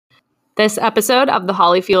This episode of the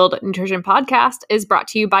Hollyfield Nutrition Podcast is brought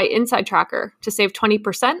to you by Inside Tracker. To save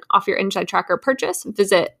 20% off your Inside Tracker purchase,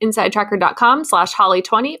 visit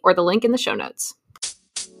insidetracker.com/holly20 or the link in the show notes.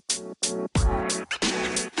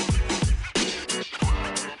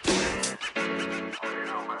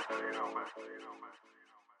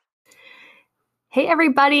 Hey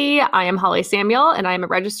everybody, I am Holly Samuel and I am a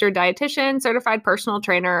registered dietitian, certified personal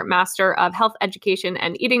trainer, master of health education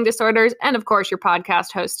and eating disorders, and of course your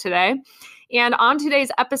podcast host today. And on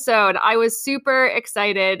today's episode, I was super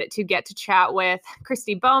excited to get to chat with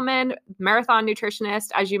Christy Bowman, marathon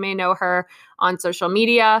nutritionist, as you may know her on social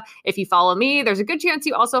media. If you follow me, there's a good chance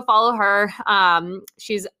you also follow her.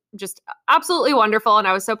 She's just absolutely wonderful. And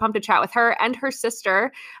I was so pumped to chat with her and her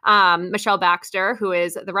sister, Michelle Baxter, who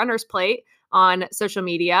is the Runner's Plate on social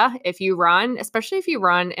media. If you run, especially if you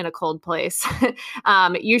run in a cold place,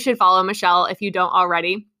 you should follow Michelle if you don't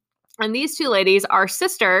already. And these two ladies are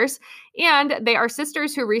sisters, and they are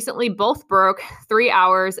sisters who recently both broke 3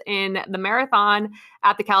 hours in the marathon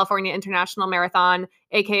at the California International Marathon,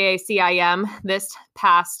 aka CIM, this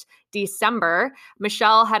past December.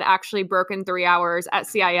 Michelle had actually broken 3 hours at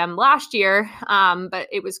CIM last year, but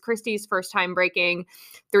it was Christy's first time breaking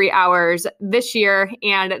 3 hours this year,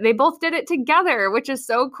 and they both did it together, which is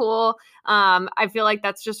so cool. I feel like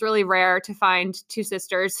that's just really rare to find two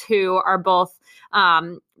sisters who are both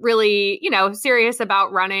really, serious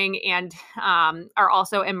about running and are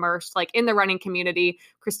also immersed in the running community.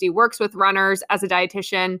 Christy works with runners as a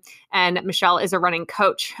dietitian, and Michelle is a running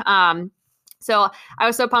coach. So I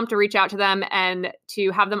was so pumped to reach out to them and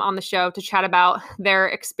to have them on the show to chat about their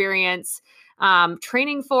experience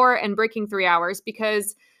training for and breaking 3 hours,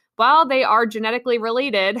 because while they are genetically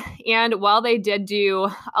related and while they did do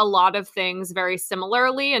a lot of things very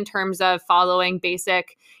similarly in terms of following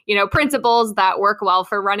basic, principles that work well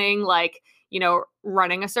for running, like,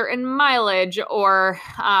 running a certain mileage or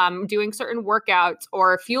doing certain workouts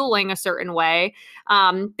or fueling a certain way,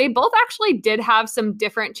 they both actually did have some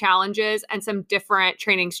different challenges and some different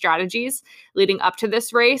training strategies leading up to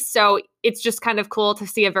this race. So it's just kind of cool to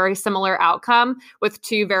see a very similar outcome with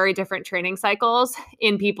two very different training cycles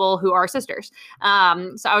in people who are sisters.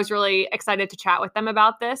 So I was really excited to chat with them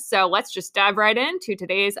about this. So let's just dive right into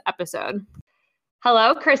today's episode.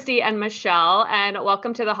 Hello, Christy and Michelle, and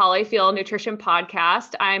welcome to the Hollyfield Nutrition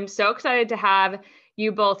Podcast. I'm so excited to have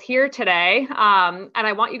you both here today. And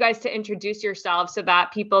I want you guys to introduce yourselves so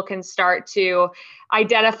that people can start to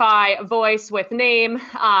identify voice with name,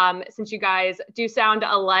 since you guys do sound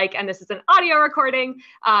alike and this is an audio recording.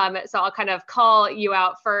 So I'll kind of call you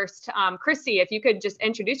out first. Christy, if you could just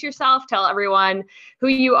introduce yourself, tell everyone who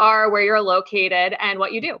you are, where you're located, and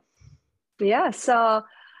what you do. Yeah, so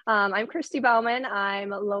I'm Christy Bowman. I'm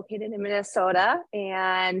located in Minnesota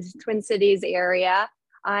and Twin Cities area.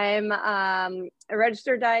 I'm a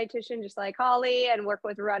registered dietitian, just like Holly, and work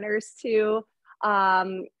with runners too.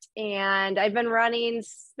 And I've been running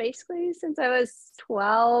basically since I was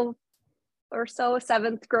 12 or so,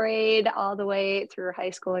 7th grade, all the way through high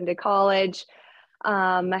school into college.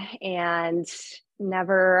 And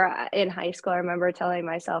never in high school, I remember telling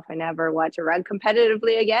myself I never want to run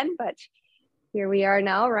competitively again, but here we are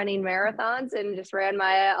now running marathons and just ran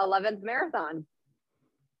my 11th marathon.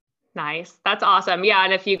 Nice. That's awesome. Yeah.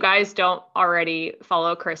 And if you guys don't already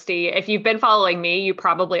follow Christy, if you've been following me, you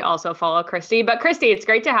probably also follow Christy. But Christy, it's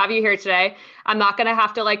great to have you here today. I'm not going to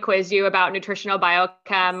have to quiz you about nutritional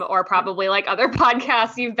biochem or probably other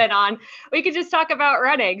podcasts you've been on. We could just talk about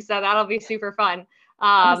running. So that'll be super fun.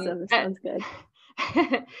 Awesome. Sounds good.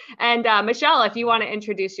 And Michelle, if you want to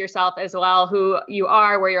introduce yourself as well, who you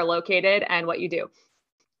are, where you're located, and what you do.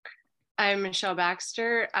 I'm Michelle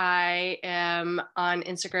Baxter. I am on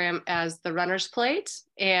Instagram as the Runner's Plate.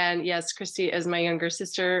 And yes, Christy is my younger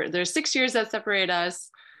sister. There's 6 years that separate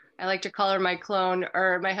us. I like to call her my clone,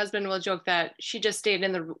 or my husband will joke that she just stayed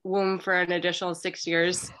in the womb for an additional 6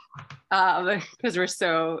 years because we're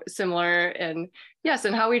so similar. And yes,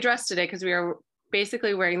 and how we dress today, because we are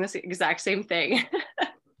basically wearing this exact same thing.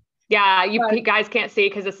 Yeah, you guys can't see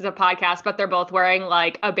because this is a podcast, but they're both wearing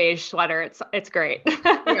a beige sweater. It's great.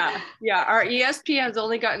 Yeah. Our ESP has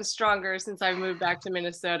only gotten stronger since I moved back to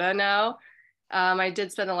Minnesota now. I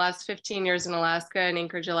did spend the last 15 years in Alaska, in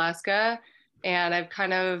Anchorage, Alaska, and I've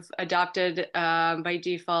kind of adopted by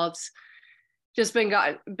default just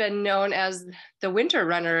been known as the winter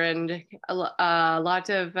runner, and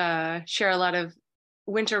share a lot of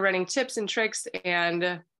winter running tips and tricks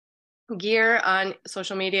and gear on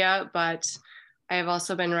social media. But I have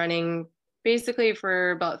also been running basically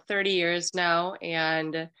for about 30 years now,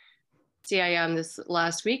 and CIM this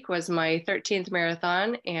last week was my 13th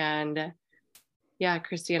marathon, and yeah,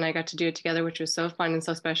 Christy and I got to do it together, which was so fun and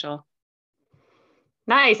so special.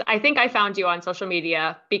 Nice. I think I found you on social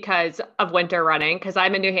media because of winter running, because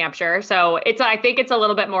I'm in New Hampshire. So I think it's a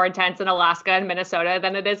little bit more intense in Alaska and Minnesota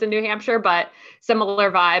than it is in New Hampshire, but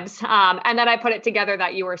similar vibes. And then I put it together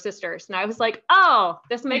that you were sisters. And I was like, oh,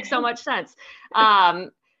 this makes so much sense.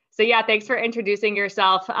 So yeah, thanks for introducing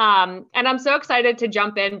yourself. And I'm so excited to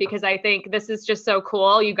jump in because I think this is just so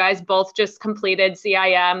cool. You guys both just completed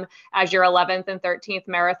CIM as your 11th and 13th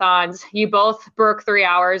marathons. You both broke 3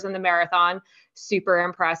 hours in the marathon. Super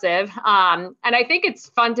impressive. And I think it's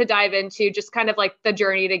fun to dive into just kind of like the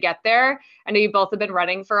journey to get there. I know you both have been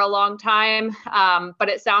running for a long time, but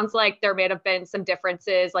it sounds like there may have been some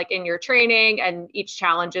differences like in your training and each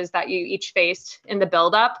challenges that you each faced in the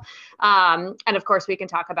buildup. And of course, we can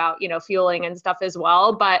talk about, fueling and stuff as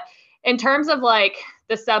well. But in terms of like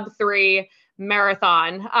the sub-3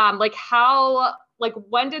 marathon,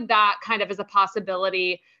 when did that kind of as a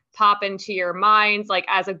possibility pop into your minds, like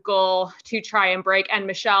as a goal to try and break? And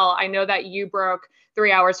Michelle, I know that you broke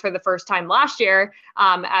 3 hours for the first time last year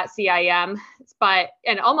at CIM,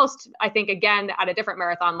 and almost, I think, again, at a different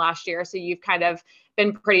marathon last year. So you've kind of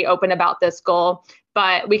been pretty open about this goal,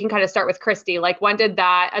 but we can kind of start with Christy. Like, when did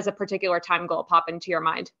that as a particular time goal pop into your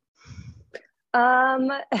mind?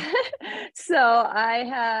 So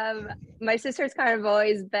my sister's kind of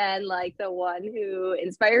always been like the one who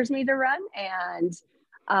inspires me to run, and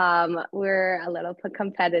we're a little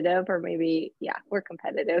competitive, or maybe, yeah, we're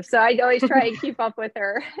competitive. So I always try and keep up with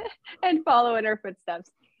her and follow in her footsteps.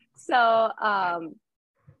 So I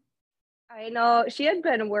know she had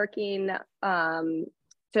been working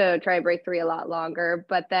to try and break 3 a lot longer,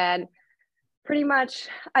 but then pretty much,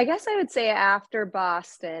 I guess I would say after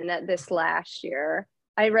Boston this last year,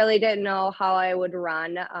 I really didn't know how I would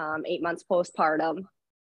run 8 months postpartum,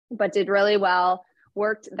 but did really well.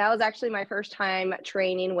 That was actually my first time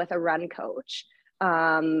training with a run coach,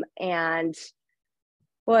 and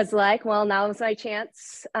was like, well, now is my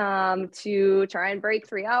chance to try and break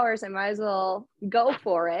 3 hours. I might as well go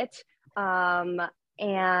for it.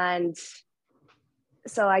 And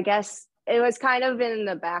so I guess it was kind of in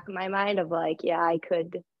the back of my mind of like, yeah, I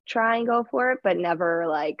could try and go for it, but never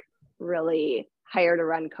like really hired a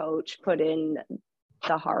run coach, put in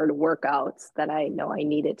the hard workouts that I know I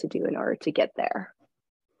needed to do in order to get there.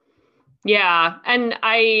 Yeah. And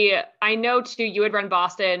I know too, you had run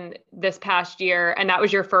Boston this past year, and that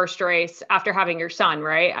was your first race after having your son,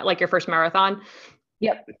 right? Like your first marathon.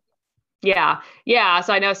 Yep. Yeah. Yeah.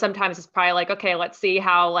 So I know sometimes it's probably like, okay, let's see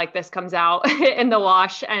how like this comes out in the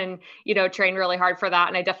wash, and, train really hard for that.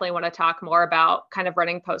 And I definitely want to talk more about kind of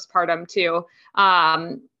running postpartum too.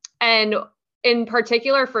 And in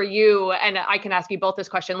particular for you, and I can ask you both this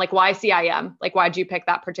question, like why CIM? Like, why'd you pick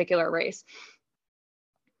that particular race?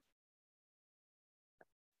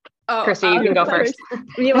 Oh, Christy, you can go first.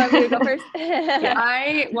 You want me to go first? Yeah.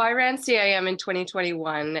 I ran CIM in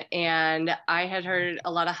 2021, and I had heard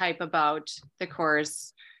a lot of hype about the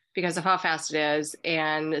course because of how fast it is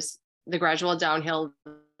and the gradual downhill.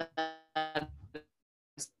 I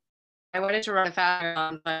wanted to run a fast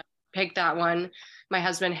marathon, but picked that one. My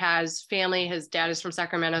husband has family. His dad is from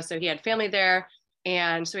Sacramento, so he had family there.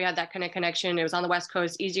 And so we had that kind of connection. It was on the West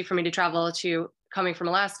Coast, easy for me to travel to, coming from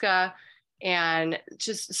Alaska. And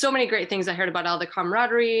just so many great things I heard about, all the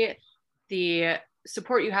camaraderie, the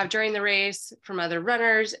support you have during the race from other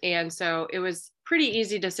runners. And so it was pretty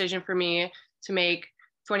easy decision for me to make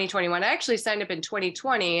 2021. I actually signed up in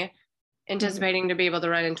 2020, anticipating to be able to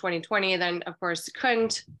run in 2020. Then of course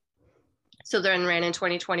couldn't. So then ran in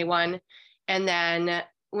 2021. And then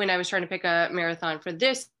when I was trying to pick a marathon for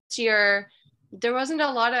this year, there wasn't a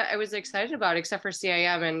lot I was excited about except for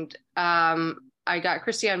CIM. And I got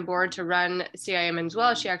Christy on board to run CIM as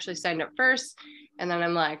well. She actually signed up first. And then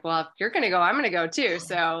I'm like, well, if you're going to go, I'm going to go too.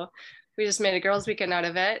 So we just made a girls' weekend out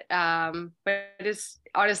of it. But it's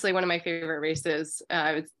honestly one of my favorite races.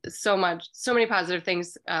 It's so many positive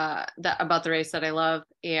things about the race that I love.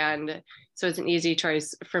 And so it's an easy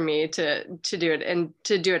choice for me to do it, and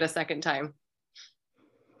to do it a second time.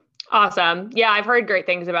 Awesome. Yeah, I've heard great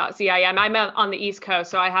things about CIM. I'm on the East Coast,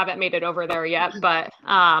 so I haven't made it over there yet, but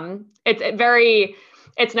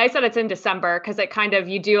it's nice that it's in December, because it kind of,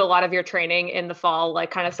 you do a lot of your training in the fall, like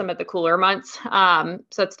kind of some of the cooler months.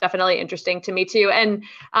 So it's definitely interesting to me too.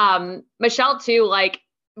 And Michelle too, like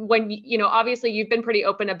when, obviously you've been pretty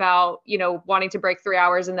open about, wanting to break 3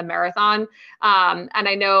 hours in the marathon. And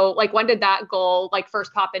I know, like, when did that goal like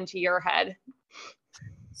first pop into your head?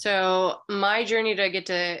 So my journey to get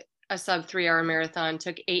to a sub 3 hour marathon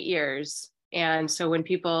took 8 years. And so when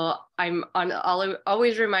I'm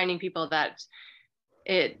always reminding people that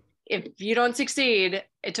it if you don't succeed,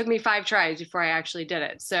 it took me 5 tries before I actually did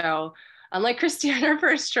it. So unlike Christy on her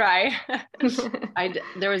first try,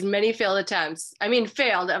 there was many failed attempts. I mean,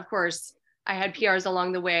 failed, of course. I had PRs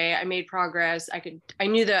along the way. I made progress. I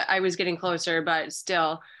knew that I was getting closer, but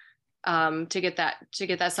still, to get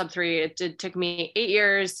that sub 3, it took me 8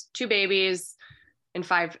 years, 2 babies, and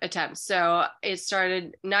 5 attempts. So it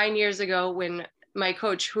started 9 years ago when my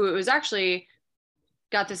coach, who was actually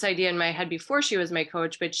got this idea in my head before she was my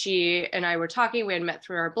coach, but she and I were talking, we had met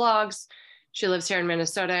through our blogs. She lives here in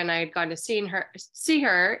Minnesota, and I had gone to see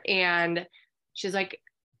her. And she's like,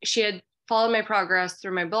 she had followed my progress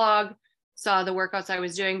through my blog, saw the workouts I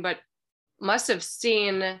was doing, but must have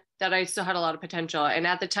seen that I still had a lot of potential. And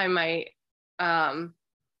at the time, my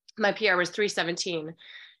PR was 3:17.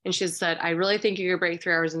 And she said, I really think you could break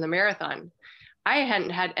 3 hours in the marathon. I hadn't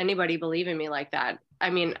had anybody believe in me like that. I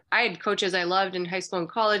mean, I had coaches I loved in high school and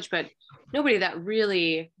college, but nobody that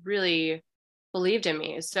really, really believed in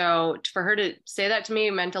me. So for her to say that to me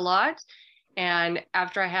meant a lot. And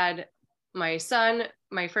after I had my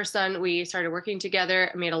first son, we started working together.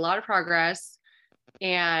 I made a lot of progress.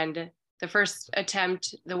 And the first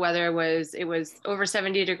attempt, it was over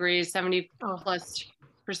 70 degrees,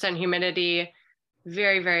 70+% humidity,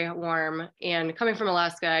 very, very warm. And coming from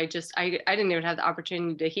Alaska, I didn't even have the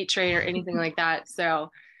opportunity to heat train or anything like that.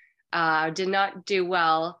 So did not do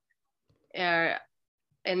well. And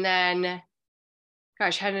then,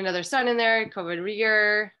 gosh, had another son in there, COVID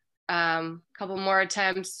year, couple more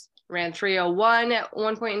attempts, ran 3:01 at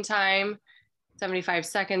one point in time, 75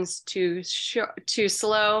 seconds too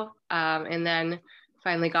slow. And then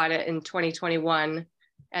finally got it in 2021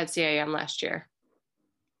 at CIM last year.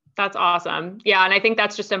 That's awesome. Yeah. And I think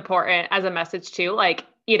that's just important as a message too. Like,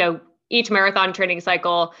 you know, each marathon training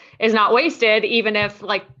cycle is not wasted, even if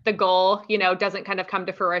like the goal, you know, doesn't kind of come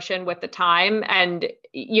to fruition with the time. And,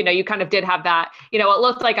 you know, you kind of did have that, you know, it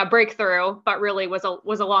looked like a breakthrough, but really was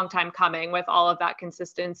a long time coming with all of that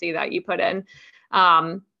consistency that you put in.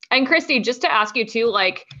 And Christy, just to ask you too,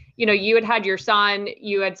 like, you know, you had your son,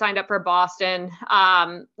 you had signed up for Boston,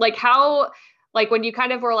 like how, like when you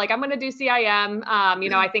kind of were like, I'm going to do CIM, you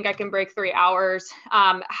know, I think I can break 3 hours.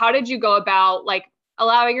 How did you go about like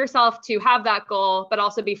allowing yourself to have that goal, but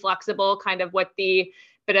also be flexible kind of with the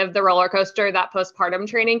bit of the roller coaster that postpartum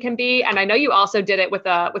training can be? And I know you also did it with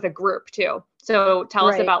a group too. So tell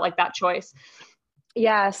us about like that choice.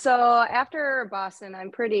 Yeah. So after Boston,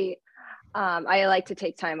 I like to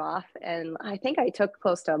take time off. And I think I took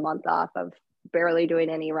close to a month off of barely doing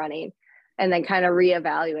any running, and then kind of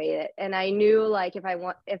reevaluate it. And I knew like if I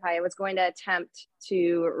was going to attempt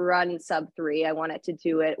to run sub 3, I wanted to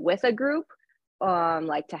do it with a group,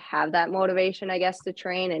 like to have that motivation, I guess, to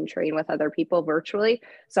train with other people virtually.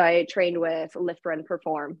 So I trained with Lift Run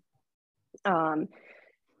Perform. And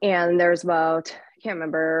there's about, I can't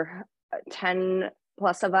remember, 10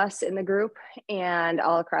 plus of us in the group and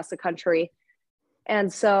all across the country.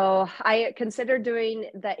 And so I considered doing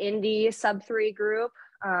the Indy sub 3 group.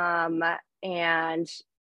 And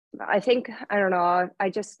I think, I don't know,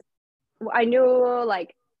 I knew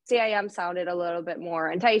like CIM sounded a little bit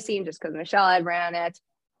more enticing just because Michelle had ran it,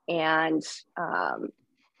 and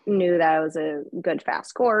knew that it was a good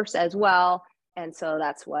fast course as well. And so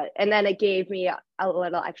and then it gave me a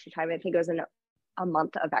little extra time. I think it was a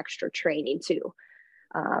month of extra training too,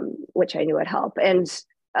 which I knew would help. And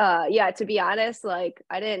yeah, to be honest, like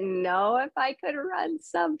I didn't know if I could run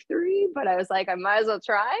sub 3, but I was like, I might as well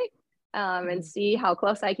try and see how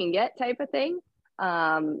close I can get type of thing.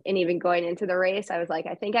 And even going into the race, I was like,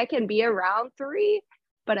 I think I can be around 3,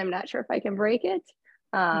 but I'm not sure if I can break it.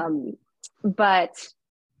 But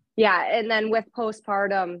yeah. And then with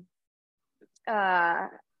postpartum, I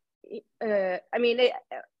mean,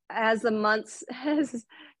 as the months,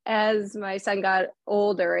 as my son got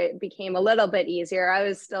older, it became a little bit easier. I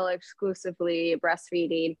was still exclusively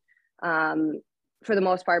breastfeeding for the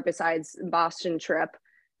most part, besides Boston trip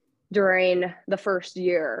during the first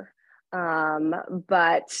year.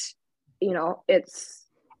 But you know,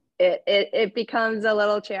 it becomes a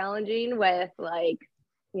little challenging with like,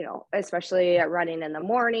 you know, especially running in the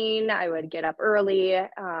morning. I would get up early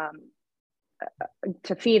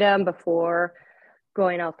to feed him before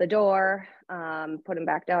going out the door, put him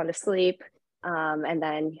back down to sleep, and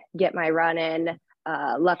then get my run in.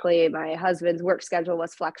 Luckily, my husband's work schedule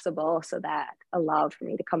was flexible, so that allowed for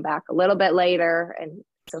me to come back a little bit later, and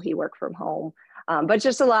so he worked from home. But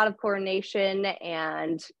just a lot of coordination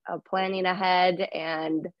and planning ahead.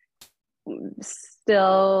 And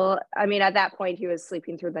still, I mean, at that point, he was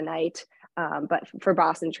sleeping through the night. But for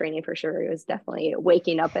Boston training, for sure, it was definitely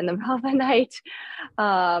waking up in the middle of the night.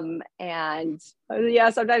 And yeah,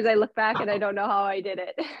 sometimes I look back and I don't know how I did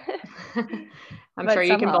it. I'm But sure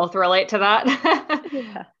you can both relate to that.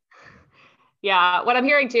 Yeah. Yeah, what I'm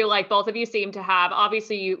hearing too, like both of you seem to have,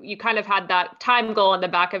 obviously you kind of had that time goal in the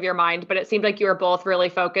back of your mind, but it seemed like you were both really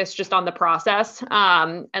focused just on the process,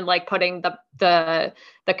 and like putting the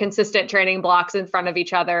consistent training blocks in front of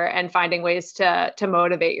each other and finding ways to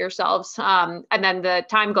motivate yourselves. And then the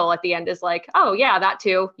time goal at the end is like, oh yeah, that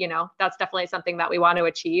too, that's definitely something that we want to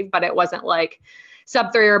achieve, but it wasn't like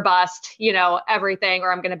sub 3 or bust, everything,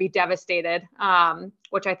 or I'm going to be devastated,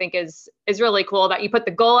 which I think is really cool that you put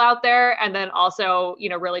the goal out there and then also,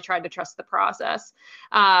 really tried to trust the process.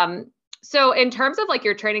 So in terms of like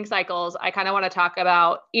your training cycles, I kind of want to talk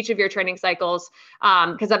about each of your training cycles,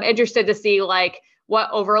 because I'm interested to see like what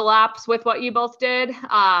overlaps with what you both did,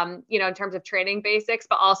 in terms of training basics,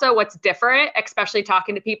 but also what's different, especially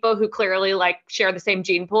talking to people who clearly like share the same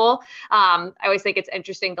gene pool. I always think it's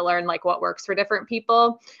interesting to learn like what works for different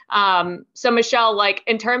people. So Michelle, like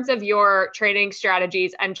in terms of your training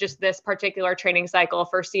strategies and just this particular training cycle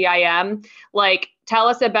for CIM, like tell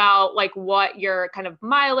us about like what your kind of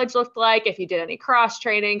mileage looked like, if you did any cross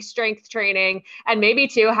training, strength training, and maybe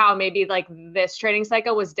too how maybe like this training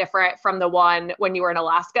cycle was different from the one when you were in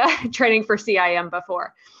Alaska training for CIM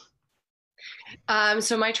before.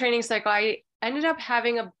 So my training cycle, I ended up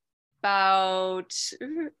having about,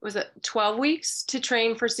 12 weeks to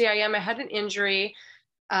train for CIM. I had an injury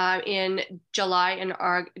in July,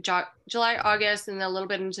 August, and a little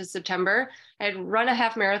bit into September. I had run a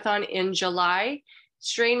half marathon in July,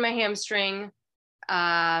 strained my hamstring,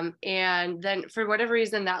 and then for whatever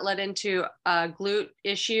reason that led into a glute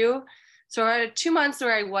issue. So I had 2 months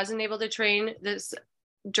where I wasn't able to train this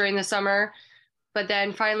during the summer, but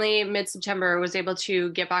then finally mid-September was able to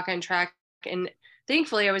get back on track, and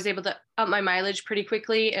thankfully I was able to up my mileage pretty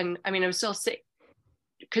quickly. And I mean, I was still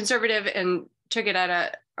conservative and took it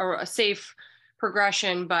at a safe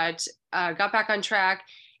progression, but got back on track.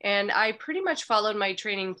 And I pretty much followed my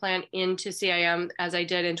training plan into CIM as I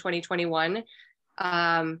did in 2021.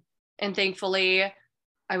 And thankfully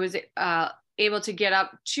I was able to get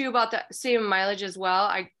up to about the same mileage as well.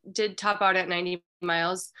 I did top out at 90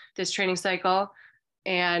 miles this training cycle.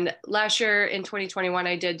 And last year in 2021,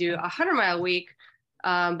 I did do a 100-mile week,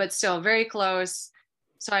 but still very close.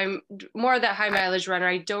 So I'm more of that high mileage runner.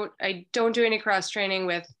 I don't do any cross training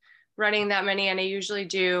with running that many. And I usually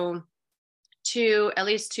do at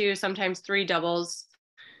least 2, sometimes 3 doubles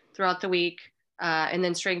throughout the week. And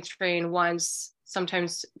then strength train once,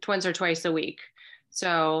 sometimes once or twice a week.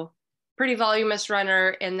 So pretty voluminous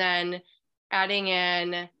runner. And then adding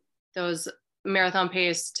in those marathon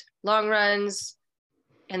paced long runs,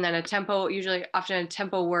 and then often a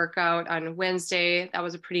tempo workout on Wednesday. That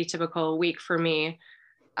was a pretty typical week for me.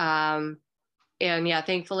 And yeah,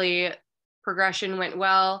 thankfully progression went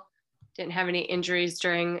well. Didn't have any injuries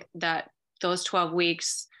during those 12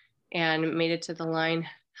 weeks and made it to the line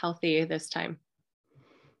healthy this time.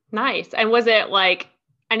 Nice. And was it like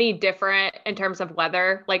any different in terms of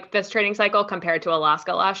weather, like this training cycle compared to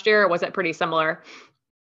Alaska last year? Or was it pretty similar?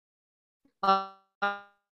 I'm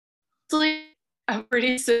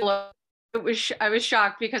pretty similar. I was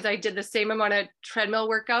shocked because I did the same amount of treadmill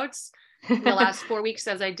workouts in the last 4 weeks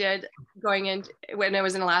as I did going in when I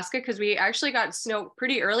was in Alaska, because we actually got snow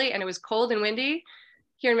pretty early and it was cold and windy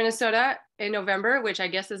here in Minnesota in November, which I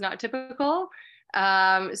guess is not typical.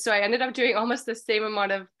 So I ended up doing almost the same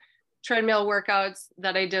amount of treadmill workouts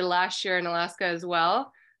that I did last year in Alaska as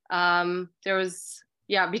well. There was,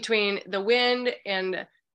 between the wind and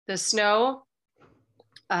the snow,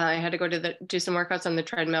 I had to go do some workouts on the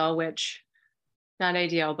treadmill, which not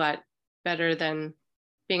ideal, but better than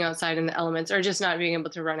being outside in the elements, or just not being able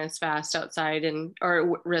to run as fast outside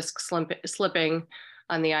or risk slipping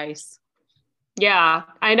on the ice. Yeah,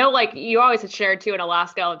 I know like you always had shared too in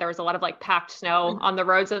Alaska, there was a lot of like packed snow on the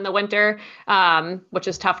roads in the winter, which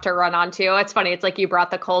is tough to run onto. It's funny. It's like you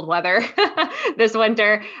brought the cold weather this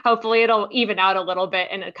winter. Hopefully it'll even out a little bit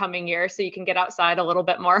in the coming year so you can get outside a little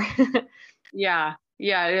bit more. Yeah,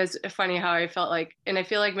 it is funny how I felt like, and I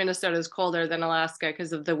feel like Minnesota is colder than Alaska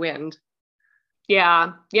because of the wind.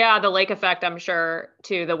 Yeah, the lake effect, I'm sure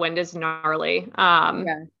too. The wind is gnarly.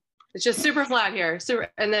 Yeah. It's just super flat here.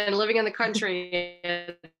 And then living in the country,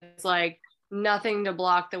 it's like nothing to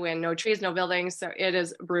block the wind, no trees, no buildings. So it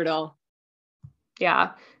is brutal.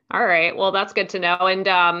 Yeah. All right. Well, that's good to know. And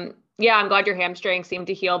I'm glad your hamstring seemed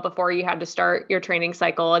to heal before you had to start your training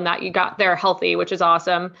cycle and that you got there healthy, which is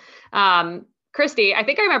awesome. Christy, I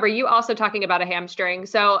think I remember you also talking about a hamstring.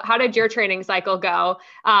 So how did your training cycle go?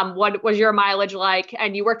 What was your mileage like?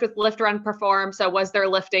 And you worked with Lift Run Perform. So was there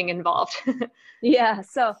lifting involved? Yeah.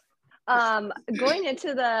 So going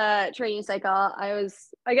into the training cycle, I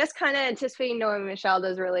was, I guess, kind of anticipating knowing Michelle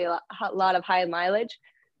does really a lot of high mileage,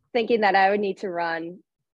 thinking that I would need to run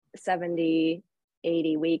 70,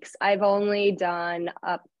 80 weeks. I've only done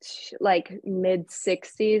up to like mid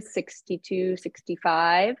 60s, 62,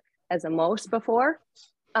 65 as a most before.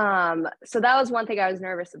 So that was one thing I was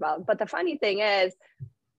nervous about. But the funny thing is,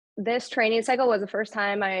 this training cycle was the first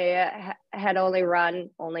time I had only run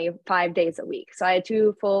 5 days a week. So I had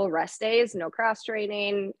 2 full rest days, no cross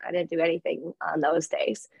training. I didn't do anything on those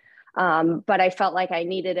days. But I felt like I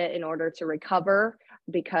needed it in order to recover,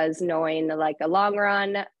 because knowing like the long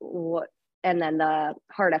run and then the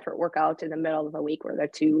hard effort workout in the middle of the week were the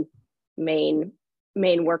 2 main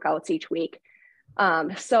workouts each week.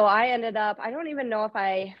 So I ended up, I don't even know if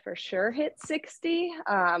I for sure hit 60.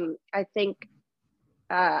 I think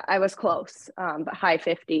I was close, but high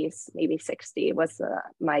 50s, maybe 60 was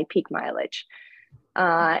my peak mileage.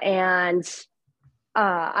 And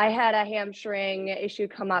I had a hamstring issue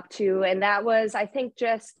come up too. And that was, I think,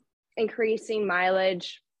 just increasing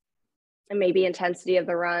mileage and maybe intensity of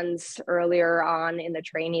the runs earlier on in the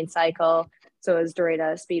training cycle. So it was during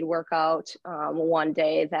a speed workout one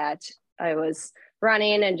day that I was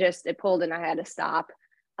running and just it pulled and I had to stop.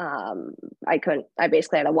 I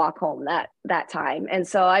basically had to walk home that time. And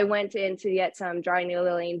so I went in to get some dry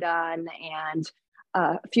needling done and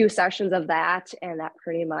a few sessions of that. And that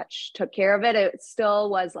pretty much took care of it. It still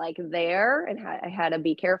was like there and I had to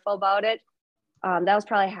be careful about it. That was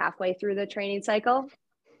probably halfway through the training cycle.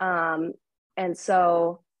 And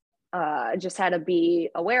so just had to be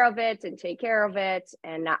aware of it and take care of it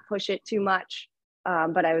and not push it too much.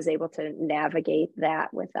 But I was able to navigate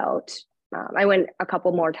that without, I went a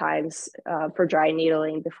couple more times for dry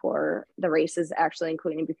needling before the races, actually,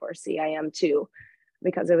 including before CIM too,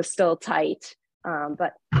 because it was still tight.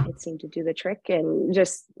 But it seemed to do the trick. And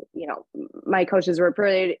just, my coaches were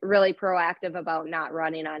really, really proactive about not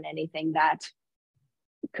running on anything that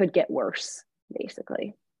could get worse,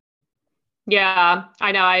 basically. Yeah,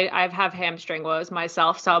 I know. I have hamstring woes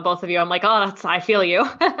myself. So both of you, I'm like, oh, I feel you.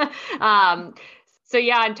 So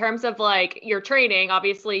yeah, in terms of like your training,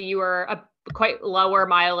 obviously you were a quite lower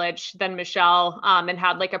mileage than Michelle, and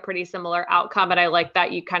had like a pretty similar outcome. And I like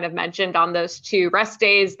that you kind of mentioned on those 2 rest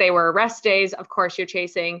days, they were rest days. Of course, you're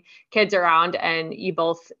chasing kids around and you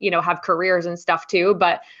both, have careers and stuff too.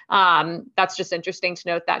 But that's just interesting to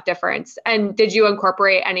note that difference. And did you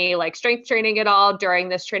incorporate any like strength training at all during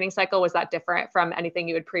this training cycle? Was that different from anything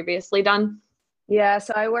you had previously done? Yeah,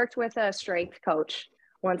 so I worked with a strength coach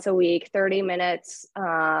once a week, 30 minutes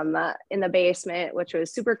in the basement, which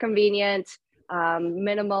was super convenient,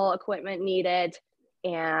 minimal equipment needed.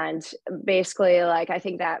 And basically, like, I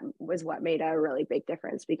think that was what made a really big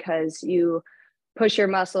difference, because you push your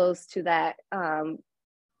muscles to that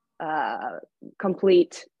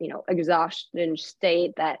complete, exhaustion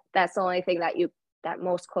state. That's the only thing that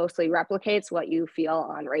most closely replicates what you feel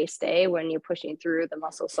on race day when you're pushing through the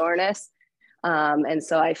muscle soreness. And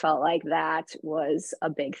so I felt like that was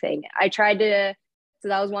a big thing. So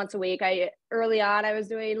that was once a week. Early on, I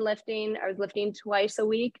was lifting 2 a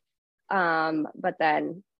week. But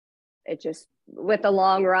then it just, with the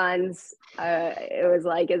long runs, it was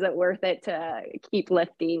like, is it worth it to keep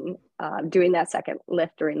lifting, doing that second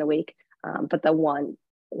lift during the week? But the one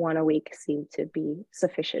a week seemed to be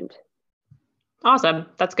sufficient. Awesome.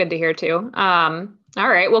 That's good to hear too. All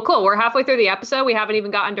right. Well, cool. We're halfway through the episode. We haven't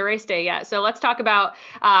even gotten to race day yet. So let's talk about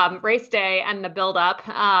race day and the build up.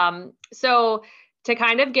 So to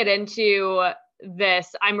kind of get into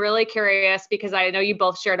this, I'm really curious because I know you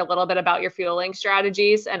both shared a little bit about your fueling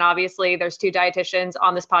strategies, and obviously there's 2 dietitians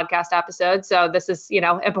on this podcast episode. So this is,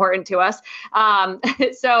 important to us.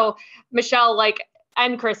 So Michelle,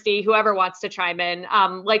 and Christy, whoever wants to chime in,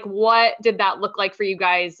 what did that look like for you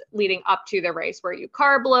guys leading up to the race? Were you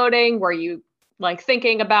carb loading? Were you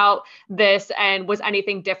thinking about this, and was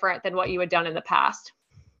anything different than what you had done in the past?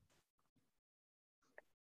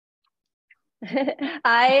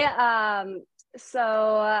 I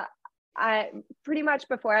pretty much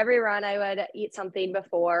before every run, I would eat something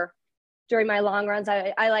before. During my long runs,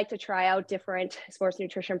 I like to try out different sports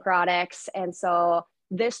nutrition products. And so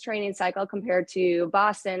this training cycle compared to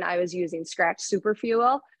Boston, I was using Scratch Super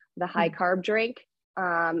Fuel, the high carb drink,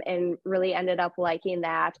 and really ended up liking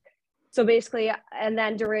that. So basically, and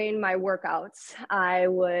then during my workouts, I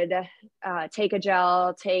would take a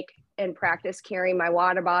gel, and practice carrying my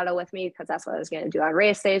water bottle with me, because that's what I was going to do on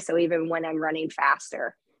race day. So even when I'm running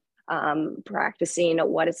faster. practicing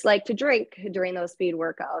what it's like to drink during those speed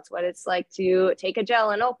workouts, what it's like to take a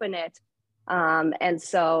gel and open it. And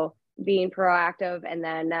so being proactive, and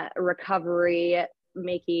then recovery,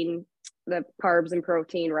 making the carbs and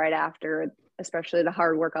protein right after, especially the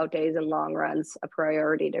hard workout days and long runs, a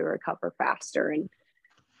priority to recover faster and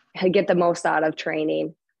get the most out of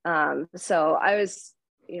training. So I was,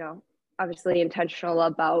 obviously intentional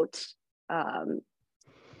about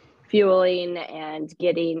fueling and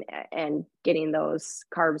getting those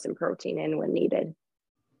carbs and protein in when needed.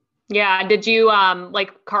 Yeah. Did you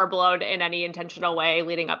like carb load in any intentional way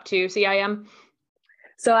leading up to CIM?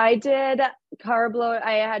 So I did carb load.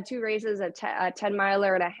 I had 2 races, a 10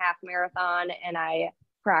 miler and a half marathon, and I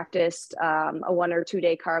practiced a 1 or 2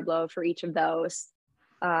 day carb load for each of those.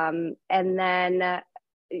 And then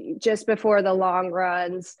just before the long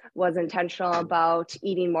runs, was intentional about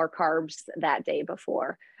eating more carbs that day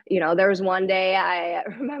before. There was one day I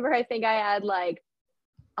remember, I think I had like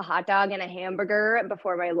a hot dog and a hamburger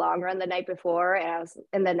before my long run the night before. And I was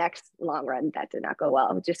in the next long run, that did not go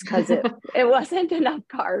well just because it wasn't enough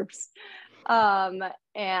carbs.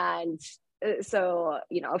 And so,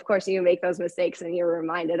 of course you make those mistakes and you're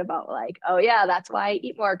reminded about like, oh yeah, that's why I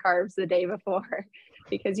eat more carbs the day before,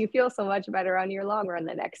 because you feel so much better on your long run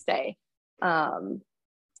the next day.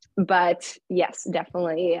 But yes,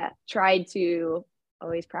 definitely tried to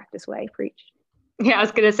always practice what I preach. Yeah, I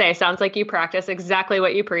was going to say, sounds like you practice exactly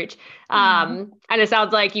what you preach. And it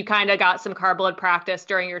sounds like you kind of got some carb load practice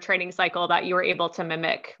during your training cycle that you were able to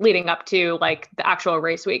mimic leading up to like the actual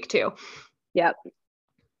race week too. Yep.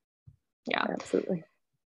 Yeah, absolutely.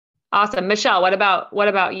 Awesome. Michelle, what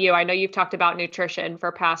about you? I know you've talked about nutrition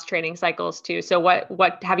for past training cycles too. So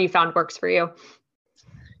what have you found works for you?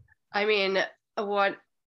 I mean, what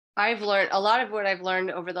I've learned, a lot of what I've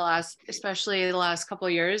learned over especially the last couple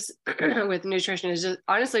of years with nutrition is just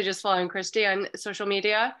honestly just following Christy on social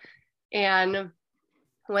media. And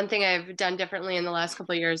one thing I've done differently in the last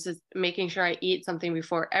couple of years is making sure I eat something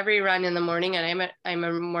before every run in the morning. And I'm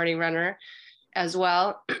a morning runner as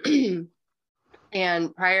well.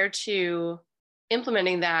 And prior to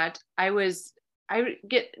implementing that, I would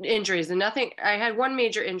get injuries, and I had one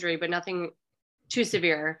major injury, but nothing too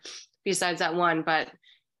severe besides that one. But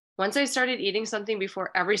once I started eating something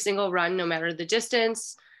before every single run, no matter the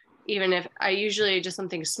distance, even if I usually just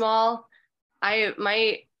something small, how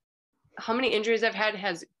many injuries I've had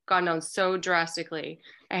has gone down so drastically.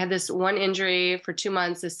 I had this one injury for 2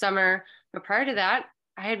 months this summer, but prior to that,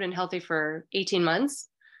 I had been healthy for 18 months.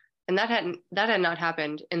 And that had not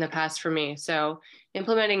happened in the past for me. So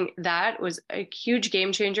implementing that was a huge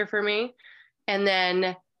game changer for me. And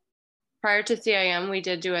then prior to CIM, we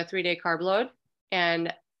did do a 3-day carb load,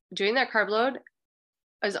 and doing that carb load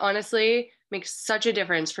is honestly makes such a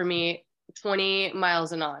difference for me 20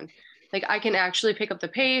 miles and on. Like I can actually pick up the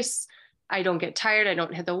pace. I don't get tired. I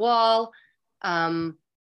don't hit the wall. And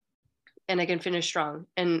I can finish strong.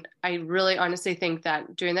 And I really honestly think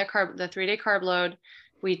that doing the 3-day carb load,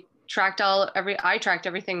 I tracked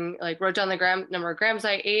everything, like wrote down the number of grams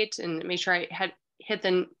I ate and made sure I had hit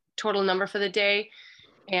the total number for the day.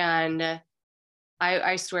 And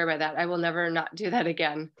I swear by that. I will never not do that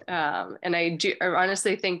again. And I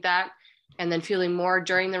honestly think that, and then feeling more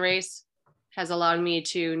during the race has allowed me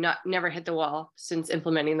to never hit the wall since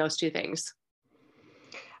implementing those 2 things.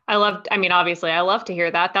 Obviously I love to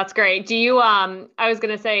hear that. That's great. Do you, I was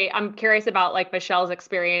going to say, I'm curious about like Michelle's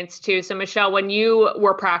experience too. So Michelle, when you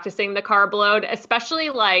were practicing the carb load, especially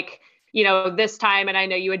like, this time, and I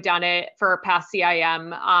know you had done it for past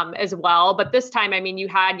CIM as well, but this time, you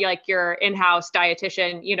had like your in-house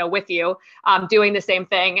dietitian, with you doing the same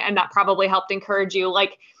thing. And that probably helped encourage you.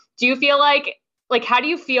 Like, do you feel like how do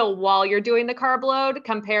you feel while you're doing the carb load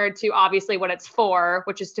compared to obviously what it's for,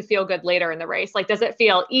 which is to feel good later in the race? Like, does it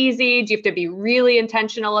feel easy? Do you have to be really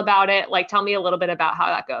intentional about it? Like, tell me a little bit about how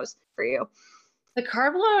that goes for you. The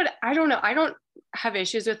carb load, I don't know. I don't have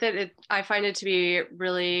issues with it. I find it to be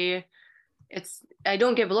really, I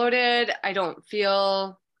don't get bloated. I don't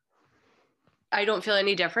feel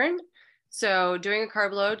any different. So doing a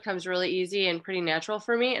carb load comes really easy and pretty natural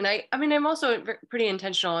for me. And I'm also pretty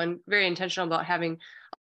intentional and very intentional about having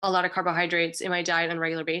a lot of carbohydrates in my diet on a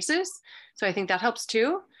regular basis. So I think that helps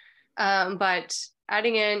too. But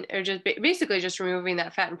adding in, or just basically just removing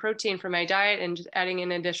that fat and protein from my diet and just adding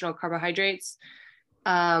in additional carbohydrates,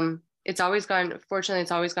 it's always gone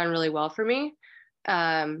really well for me.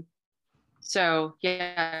 So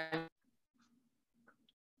yeah,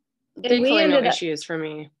 thankfully no issues for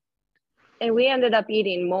me. And we ended up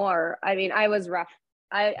eating more. I was rough.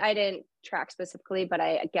 I didn't track specifically, but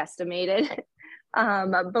I guesstimated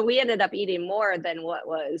But we ended up eating more than what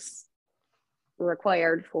was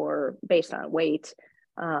required for based on weight.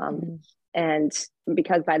 And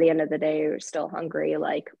because by the end of the day, you're still hungry.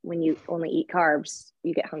 Like when you only eat carbs,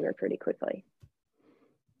 you get hungry pretty quickly.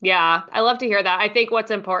 Yeah, I love to hear that. I think what's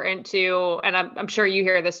important too, and I'm sure you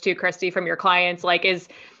hear this too, Christy, from your clients, like is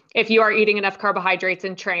if you are eating enough carbohydrates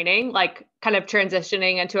in training, like kind of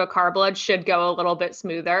transitioning into a carb load should go a little bit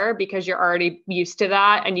smoother because you're already used to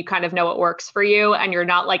that and you kind of know what works for you and you're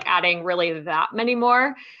not like adding really that many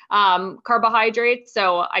more carbohydrates.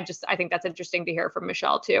 So I think that's interesting to hear from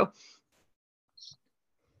Michelle too.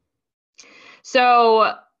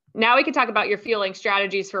 So now we can talk about your fueling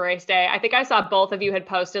strategies for race day. I think I saw both of you had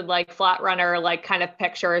posted like flat runner, like kind of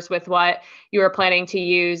pictures with what you were planning to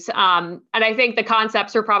use. And I think the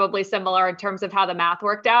concepts are probably similar in terms of how the math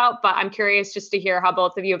worked out, but I'm curious just to hear how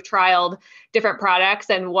both of you have trialed different products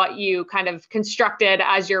and what you kind of constructed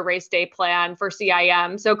as your race day plan for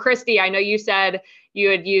CIM. So Christy, I know you said you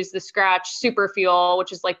had used the Skratch Super Fuel,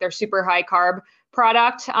 which is like their super high carb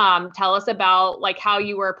product. Tell us about like how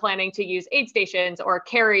you were planning to use aid stations or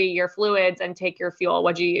carry your fluids and take your fuel.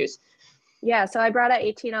 What'd you use? Yeah, so I brought an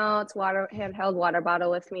 18-ounce handheld water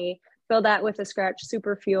bottle with me, filled that with the Skratch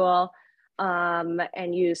Super Fuel,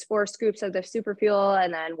 and used 4 scoops of the Super Fuel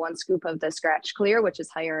and then 1 scoop of the Skratch Clear, which is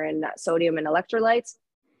higher in sodium and electrolytes.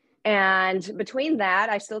 And between that,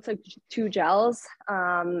 I still took 2 gels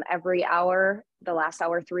every hour, the last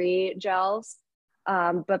hour 3 gels.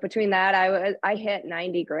 But between that, I hit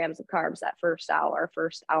 90 grams of carbs that first hour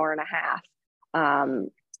and a half.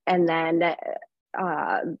 And then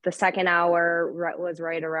the second hour was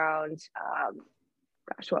right around,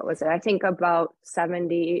 what was it? I think about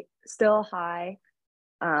 70, still high,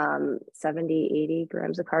 70, 80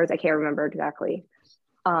 grams of carbs. I can't remember exactly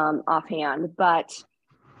offhand, but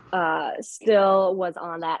still was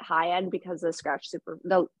on that high end because the Skratch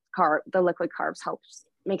the liquid carbs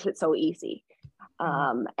makes it so easy.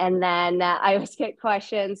 And then I always get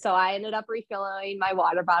questions. So I ended up refilling my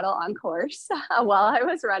water bottle on course while I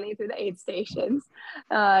was running through the aid stations.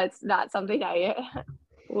 It's not something I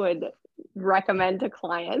would recommend to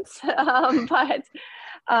clients. So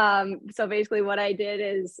basically what I did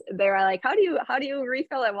is they were like, how do you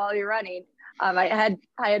refill it while you're running? I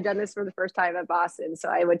had done this for the first time at Boston. So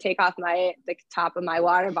I would take off the top of my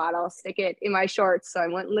water bottle, stick it in my shorts so I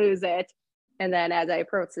wouldn't lose it. And then as I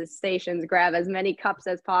approach the stations, grab as many cups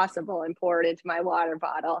as possible and pour it into my water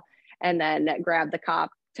bottle. And then grab the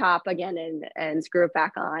top again and screw it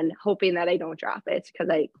back on, hoping that I don't drop it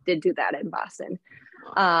because I did do that in Boston.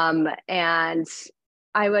 And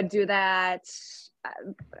I would do that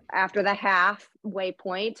after the halfway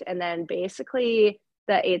point. And then basically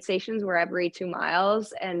the aid stations were every 2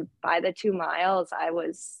 miles. And by the 2 miles, I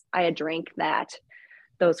had drank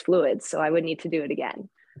those fluids. So I would need to do it again.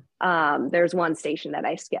 There's one station that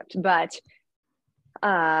I skipped, but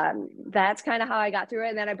that's kind of how I got through it.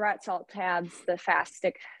 And then I brought salt tabs, the fast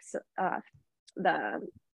stick, the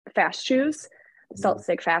fast chews, salt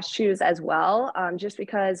stick fast chews as well. Just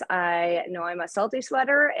because I know I'm a salty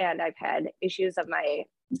sweater and I've had issues of my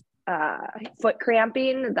foot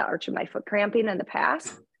cramping, the arch of my foot cramping in the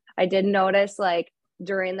past. I did notice like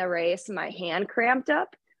during the race, my hand cramped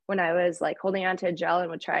up when I was like holding onto a gel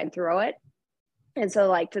and would try and throw it. And so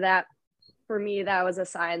like to that, for me, that was a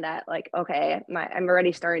sign that like, okay, I'm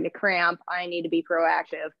already starting to cramp. I need to be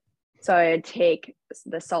proactive. So I'd take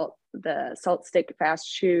the salt stick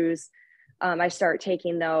fast chews. I start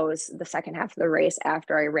taking those the second half of the race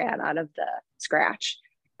after I ran out of the Skratch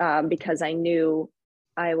because I knew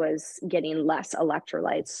I was getting less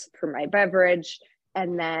electrolytes for my beverage.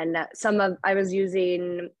 And then I was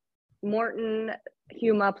using Maurten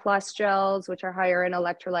Huma Plus gels, which are higher in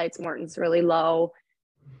electrolytes. Maurten's really low.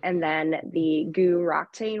 And then the GU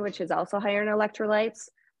Roctane, which is also higher in electrolytes.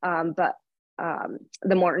 But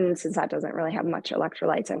the Maurten, since that doesn't really have much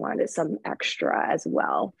electrolytes, I wanted some extra as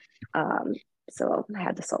well. So I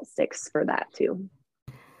had the salt sticks for that too.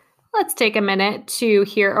 Let's take a minute to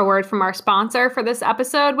hear a word from our sponsor for this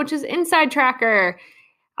episode, which is Inside Tracker.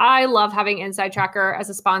 I love having Inside Tracker as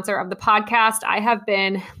a sponsor of the podcast. I have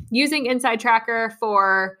been using Inside Tracker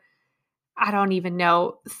for, I don't even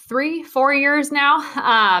know, 3-4 years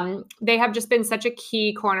now. They have just been such a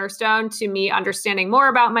key cornerstone to me understanding more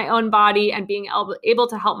about my own body and being able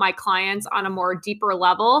to help my clients on a more deeper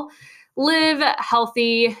level live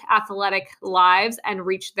healthy, athletic lives and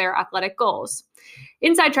reach their athletic goals.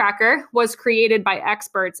 Inside Tracker was created by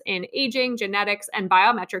experts in aging, genetics, and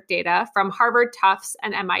biometric data from Harvard, Tufts,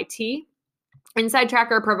 and MIT. Inside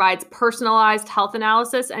Tracker provides personalized health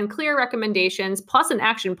analysis and clear recommendations, plus an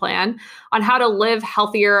action plan on how to live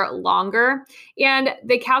healthier longer. And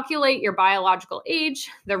they calculate your biological age,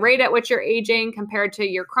 the rate at which you're aging compared to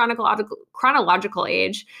your chronological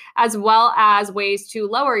age, as well as ways to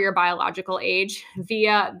lower your biological age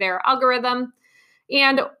via their algorithm.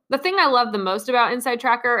 And the thing I love the most about Inside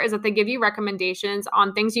Tracker is that they give you recommendations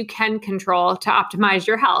on things you can control to optimize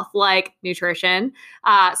your health, like nutrition,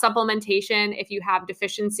 supplementation if you have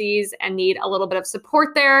deficiencies and need a little bit of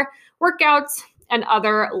support there, workouts, and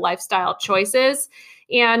other lifestyle choices.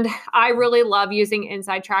 And I really love using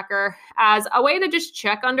Inside Tracker as a way to just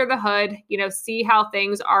check under the hood, see how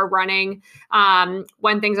things are running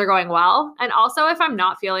when things are going well. And also if I'm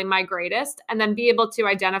not feeling my greatest, and then be able to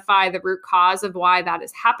identify the root cause of why that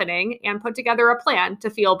is happening and put together a plan to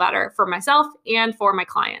feel better for myself and for my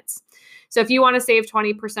clients. So if you want to save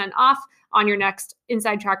 20% off on your next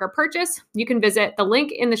Inside Tracker purchase, you can visit the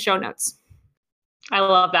link in the show notes. I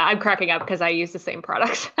love that. I'm cracking up because I use the same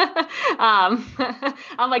products. I'm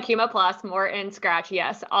like Huma Plus, Morton, Scratch.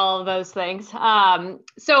 Yes, all of those things.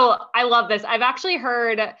 So I love this. I've actually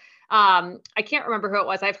heard, I can't remember who it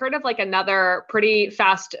was. I've heard of like another pretty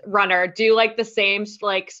fast runner do like the same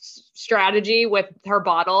like strategy with her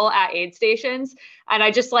bottle at aid stations. And I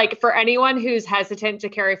just like, for anyone who's hesitant to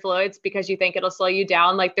carry fluids because you think it'll slow you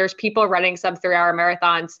down, like there's people running sub 3-hour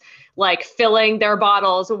marathons, like filling their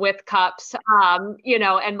bottles with cups, and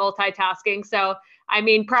multitasking. So, I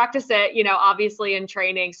mean, practice it, obviously in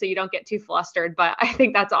training so you don't get too flustered, but I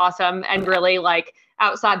think that's awesome and really like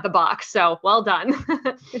outside the box. So well done.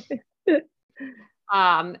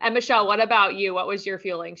 And Michelle, what about you? What was your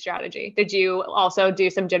fueling strategy? Did you also do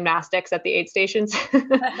some gymnastics at the aid stations?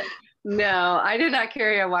 No, I did not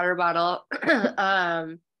carry a water bottle.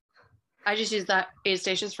 I just use the aid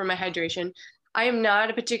stations for my hydration. I am not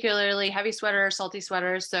a particularly heavy sweater or salty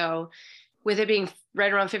sweater. So with it being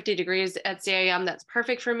right around 50 degrees at CIM, that's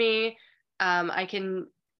perfect for me. I can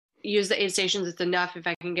use the aid stations. It's enough if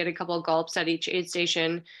I can get a couple of gulps at each aid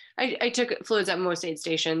station. I took fluids at most aid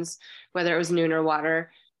stations, whether it was noon or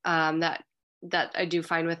water. That I do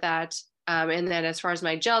fine with that. And then as far as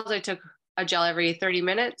my gels, I took a gel every 30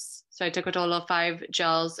 minutes. So I took a total of 5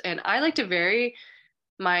 gels, and I like to vary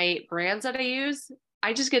my brands that I use.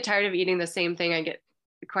 I just get tired of eating the same thing. I get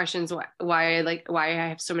questions why I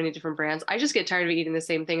have so many different brands. I just get tired of eating the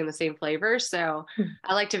same thing in the same flavor. So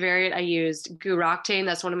I like to vary it. I used Goo Roctane.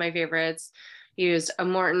 That's one of my favorites. Used a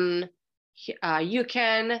Morton,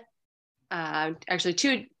 Yuken, actually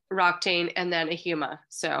 2 Roctane, and then a Huma.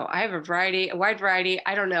 So I have a wide variety.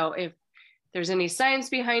 I don't know if there's any science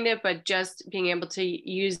behind it, but just being able to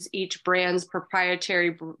use each brand's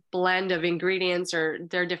proprietary blend of ingredients or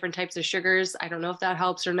their different types of sugars, I don't know if that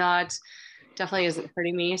helps or not. Definitely isn't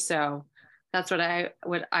hurting me. So that's what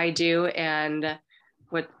I do and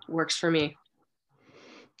what works for me.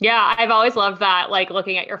 Yeah, I've always loved that, like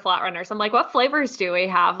looking at your flat runners. I'm like, what flavors do we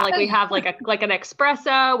have? Like we have like an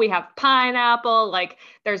espresso, we have pineapple, like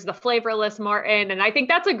there's the flavorless Morton. And I think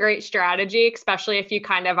that's a great strategy, especially if you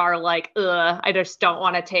kind of are like, I just don't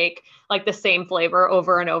want to take like the same flavor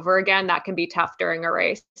over and over again. That can be tough during a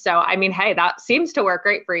race. So, I mean, hey, that seems to work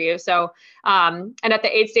great for you. So, and at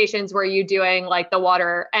the aid stations, were you doing like the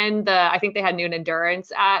water and I think they had noon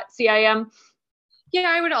endurance at CIM? Yeah,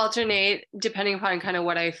 I would alternate depending upon kind of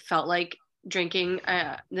what I felt like drinking.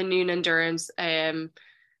 The noon endurance, I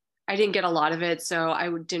didn't get a lot of it, so I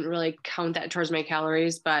didn't really count that towards my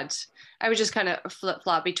calories, but I would just kind of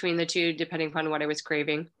flip-flop between the two depending upon what I was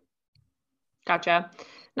craving. Gotcha.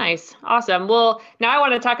 Nice. Awesome. Well, now I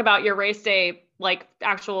want to talk about your race day, like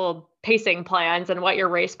actual pacing plans and what your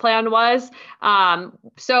race plan was.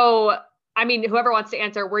 So I mean, whoever wants to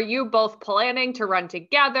answer, were you both planning to run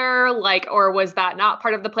together, like, or was that not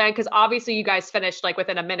part of the plan? Because obviously you guys finished like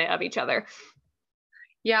within a minute of each other.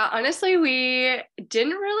 Yeah, honestly, we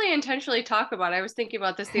didn't really intentionally talk about it. I was thinking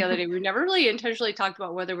about this the other day. We never really intentionally talked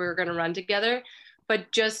about whether we were going to run together, but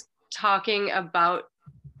just talking about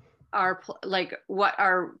what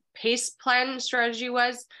our pace plan strategy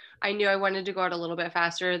was. I knew I wanted to go out a little bit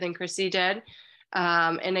faster than Chrissy did.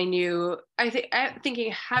 And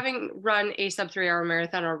thinking having run a sub 3-hour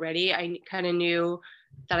marathon already, I kind of knew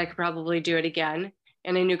that I could probably do it again.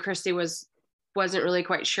 And I knew Christy wasn't really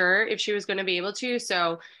quite sure if she was going to be able to.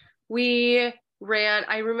 So we ran,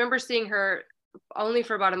 I remember seeing her only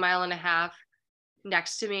for about 1.5 miles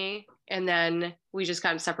next to me. And then we just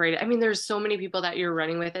got separated. I mean, there's so many people that you're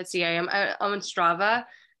running with at CIM. On Strava,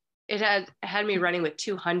 it had me running with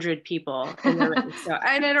 200 people in the race. So,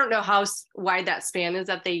 and I don't know how wide that span is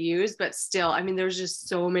that they use, but still, I mean, there's just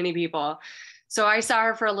so many people. So I saw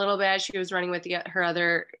her for a little bit. She was running with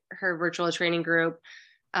her virtual training group.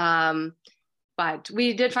 But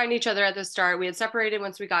we did find each other at the start. We had separated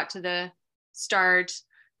once we got to the start,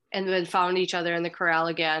 and then found each other in the corral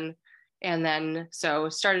again. And then so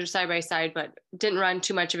started side by side, but didn't run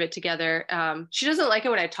too much of it together. She doesn't like it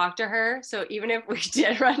when I talk to her. So even if we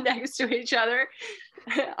did run next to each other,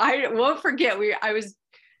 I won't forget.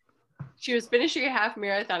 She was finishing a half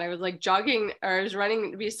marathon. I was like jogging, or I was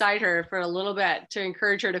running beside her for a little bit to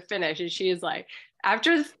encourage her to finish. And she is like,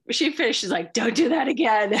 after she finished, she's like, don't do that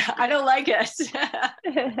again. I don't like it.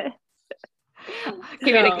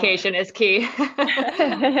 Communication is key.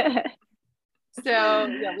 So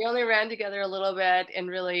yeah, we only ran together a little bit, and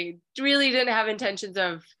really didn't have intentions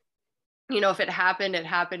of, if it happened, it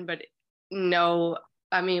happened. But no,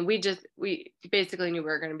 I mean, we basically knew we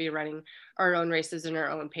were going to be running our own races and our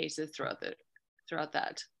own paces throughout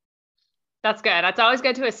that. That's good. That's always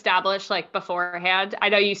good to establish like beforehand. I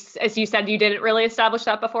know as you said, you didn't really establish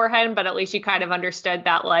that beforehand, but at least you kind of understood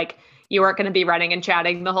that like you weren't going to be running and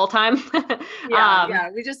chatting the whole time. Yeah.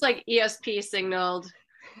 We just like ESP signaled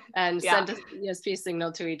and sent an ESP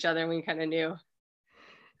signal to each other, and we kind of knew.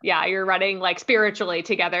 Yeah, you're running like spiritually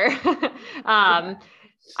together.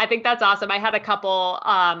 I think that's awesome. I had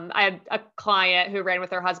a client who ran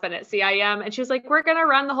with her husband at CIM, and she was like, we're going to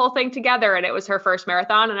run the whole thing together. And it was her first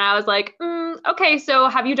marathon. And I was like, okay, so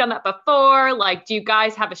have you done that before? Like, do you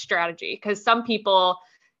guys have a strategy? Because some people,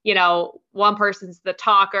 one person's the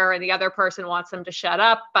talker and the other person wants them to shut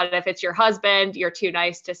up. But if it's your husband, you're too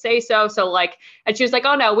nice to say so. So like, and she was like,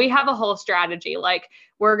 oh no, we have a whole strategy. Like,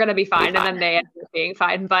 we're going to be fine. And then they end up being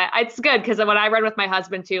fine. But it's good because when I run with my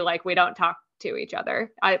husband too, like we don't talk to each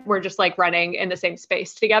other. We're just like running in the same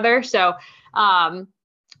space together. So, when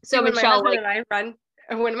Michelle,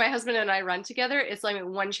 when my husband and I run together, it's like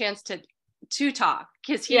one chance to talk,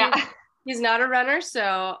 because he's not a runner,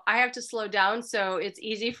 so I have to slow down. So it's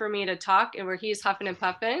easy for me to talk, and where he's huffing and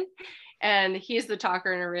puffing, and he's the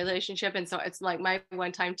talker in a relationship. And so it's like my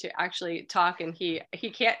one time to actually talk, and he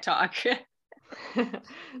can't talk.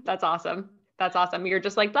 That's awesome. That's awesome. You're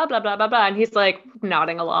just like, blah, blah, blah, blah, blah. And he's like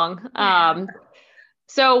nodding along.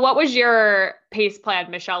 So what was your pace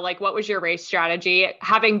plan, Michelle? Like, what was your race strategy?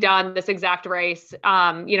 Having done this exact race,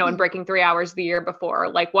 and breaking 3 hours the year before,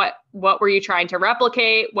 like what were you trying to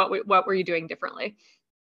replicate? What were you doing differently?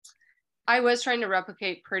 I was trying to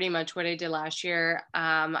replicate pretty much what I did last year.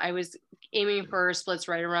 I was aiming for splits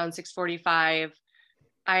right around 6:45.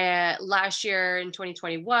 Last year in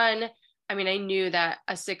 2021, I mean, I knew that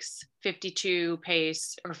a 6:52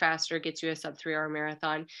 pace or faster gets you a sub 3 hour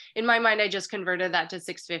marathon. In my mind, I just converted that to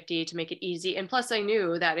 6:50 to make it easy. And plus I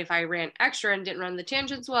knew that if I ran extra and didn't run the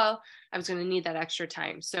tangents well, I was going to need that extra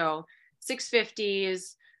time. So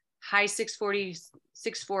 6:50s, high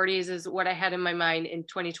 6:40s is what I had in my mind in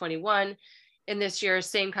 2021. And this year,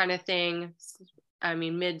 same kind of thing. I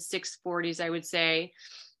mean, mid 6:40s, I would say,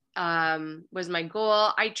 was my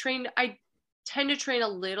goal. I tend to train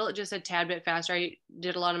just a tad bit faster. I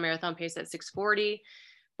did a lot of marathon pace at 6:40,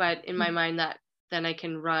 but in my mind that then I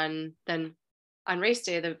can run, then on race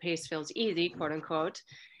day, the pace feels easy, quote unquote.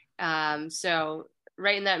 So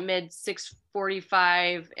right in that mid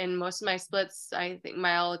 6:45, and most of my splits, I think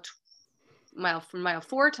from mile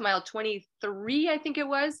 4 to mile 23, I think it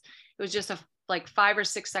was just a like 5 or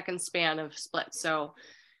 6 second span of splits. So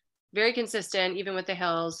very consistent, even with the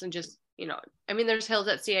hills, and just, I mean, there's hills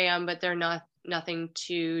at CIM, but they're nothing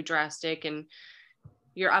too drastic, and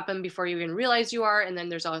you're up them before you even realize you are. And then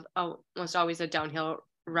there's almost always a downhill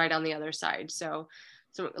right on the other side. So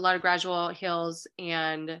a lot of gradual hills,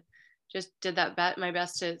 and just did my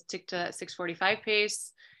best to stick to that 6:45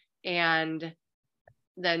 pace. And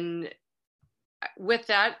then with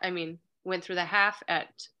that, I mean, went through the half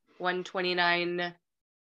at 1:29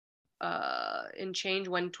 in change,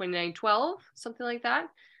 1:29.12, something like that.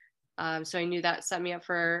 So I knew that set me up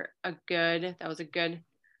for that was a good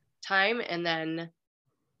time. And then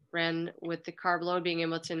ran with the carb load, being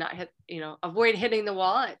able to not hit, avoid hitting the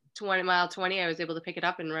wall at mile 20. I was able to pick it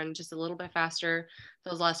up and run just a little bit faster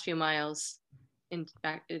those last few miles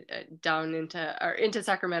down into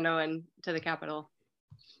Sacramento and to the capital.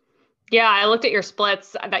 Yeah, I looked at your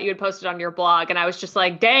splits that you had posted on your blog, and I was just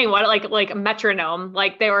like, dang, what like a metronome.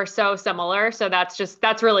 Like they were so similar. So that's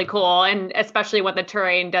really cool. And especially when the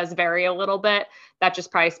terrain does vary a little bit, that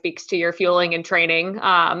just probably speaks to your fueling and training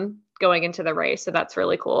going into the race. So that's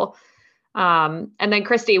really cool. And then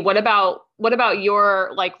Christy, what about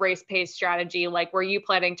your like race pace strategy? Like, were you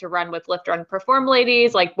planning to run with Lift Run Perform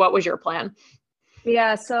ladies? Like, what was your plan?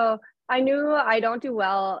 Yeah, so I knew I don't do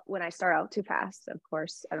well when I start out too fast. Of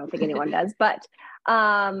course, I don't think anyone does, but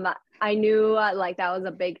I knew like that was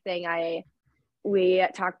a big thing. We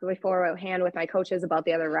talked beforehand with my coaches about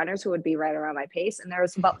the other runners who would be right around my pace. And there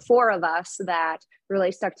was about 4 of us that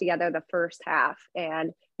really stuck together the first half.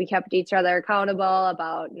 And we kept each other accountable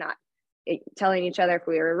about not telling each other if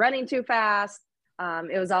we were running too fast. We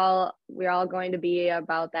were all going to be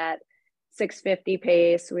about that 650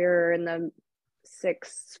 pace. We were in the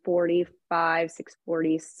 645,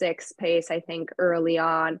 646 pace, I think, early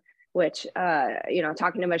on, which,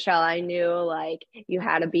 talking to Michelle, I knew like you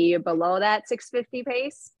had to be below that 650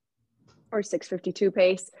 pace or 652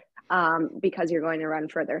 pace because you're going to run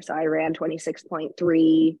further. So I ran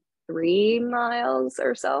 26.33 miles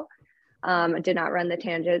or so. I did not run the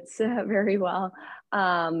tangents very well.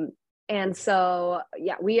 And so,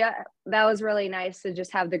 yeah, that was really nice to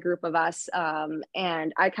just have the group of us.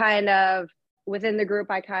 And within the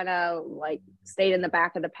group, I kind of like stayed in the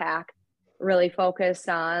back of the pack, really focused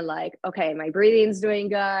on like, okay, my breathing's doing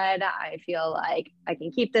good. I feel like I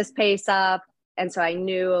can keep this pace up. And so I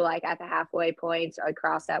knew like at the halfway point, I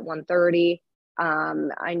crossed at 130.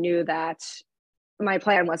 I knew that my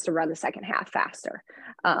plan was to run the second half faster.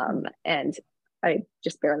 And I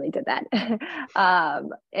just barely did that.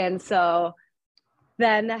 And so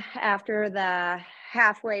then after the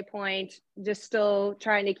halfway point, just still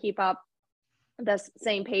trying to keep up the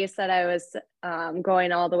same pace that I was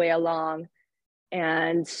going all the way along.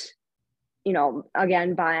 And,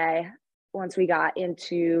 again, once we got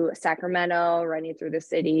into Sacramento, running through the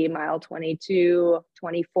city, mile 22,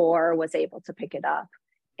 24, was able to pick it up.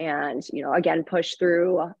 And, again, push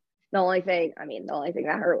through. The only thing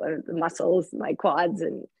that hurt was the muscles, my quads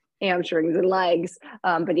and hamstrings and legs,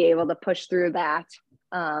 but be able to push through that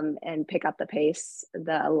and pick up the pace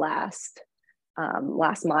the last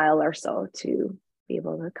mile or so to be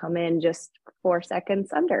able to come in just 4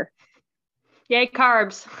 seconds under. Yay,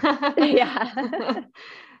 carbs. Yeah.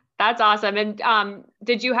 That's awesome. And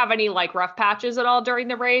did you have any like rough patches at all during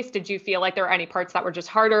the race? Did you feel like there were any parts that were just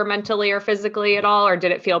harder mentally or physically at all, or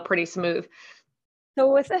did it feel pretty smooth?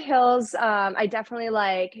 So with the hills, I definitely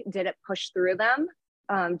didn't push through them.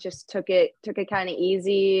 Just took it kind of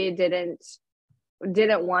easy. Didn't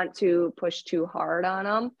want to push too hard on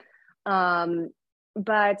them.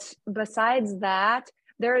 But besides that,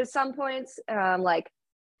 there are some points like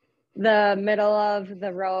the middle of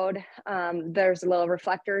the road, there's little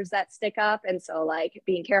reflectors that stick up. And so like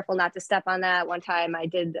being careful not to step on that. One time I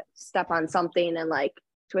did step on something and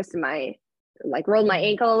rolled my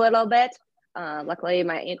ankle a little bit. Luckily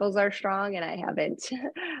my ankles are strong and I haven't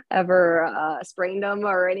ever sprained them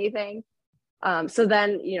or anything. So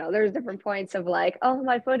then, there's different points of like, oh,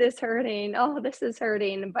 my foot is hurting. Oh, this is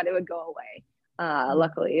hurting, but it would go away,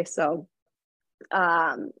 luckily. So,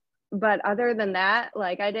 but other than that,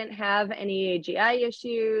 like I didn't have any GI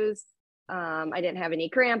issues. I didn't have any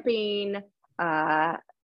cramping.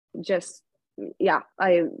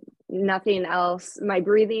 Nothing else. My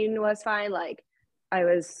breathing was fine. Like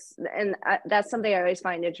that's something I always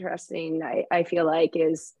find interesting. I feel like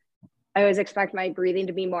I always expect my breathing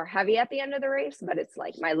to be more heavy at the end of the race, but it's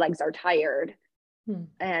like my legs are tired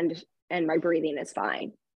and my breathing is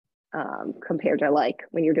fine. Compared to like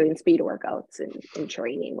when you're doing speed workouts and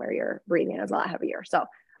training where your breathing is a lot heavier. So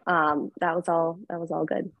that was all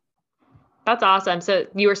good. That's awesome. So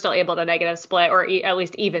you were still able to negative split or at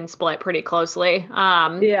least even split pretty closely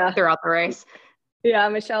throughout the race. Yeah,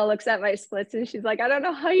 Michelle looks at my splits and she's like, I don't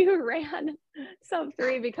know how you ran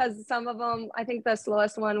sub-3 because some of them, I think the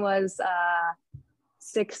slowest one was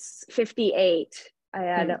 6:58. I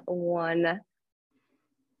had one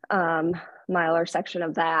miler section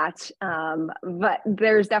of that. But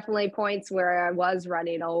there's definitely points where I was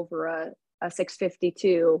running over a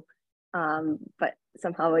 6:52, but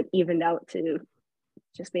somehow it evened out to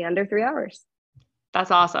just be under 3 hours. That's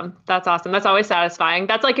awesome. That's always satisfying.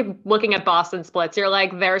 That's like looking at Boston splits. You're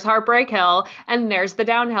like, there's Heartbreak Hill and there's the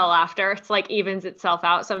downhill after. It's like evens itself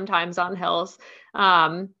out sometimes on hills.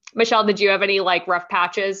 Michelle, did you have any like rough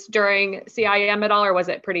patches during CIM at all, or was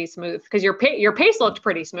it pretty smooth? Because your pace looked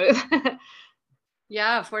pretty smooth.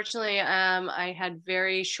 Yeah, fortunately, I had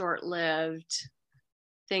very short-lived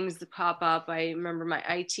things that pop up. I remember my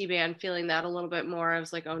IT band feeling that a little bit more. I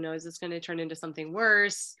was like, oh no, is this going to turn into something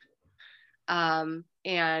worse? And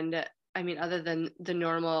I mean, other than the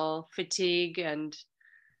normal fatigue and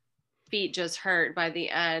feet just hurt by the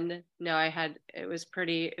end, no, it was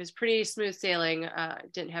pretty smooth sailing.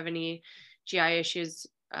 Didn't have any GI issues.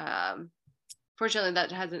 Fortunately,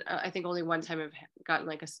 that hasn't, I think only one time I've gotten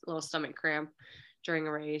like a little stomach cramp during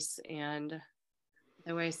a race, and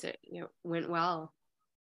otherwise it went well.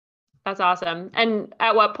 That's awesome. And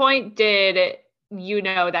at what point did you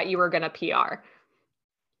know that you were going to PR?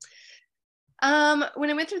 When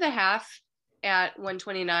I went through the half at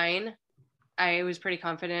 1:29, I was pretty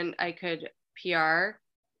confident I could PR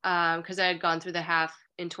because I had gone through the half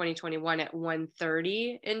in 2021 at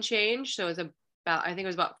 1:30 and change. So it was I think it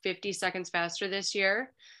was about 50 seconds faster this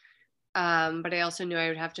year. But I also knew I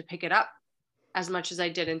would have to pick it up as much as I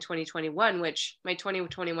did in 2021, which my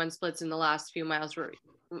 2021 splits in the last few miles were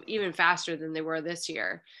even faster than they were this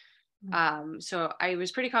year. So I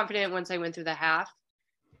was pretty confident once I went through the half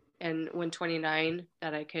and 1:29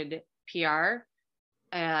 that I could PR.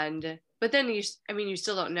 But then you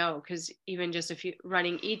still don't know, because even just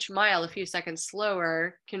running each mile a few seconds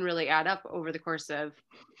slower can really add up over the course of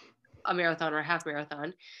a marathon or a half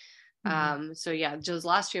marathon. So yeah, those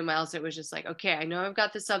last few miles, it was just like, okay, I know I've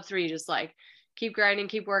got the sub 3, just like keep grinding,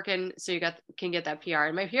 keep working, so you can get that PR.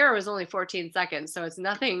 And my PR was only 14 seconds, so it's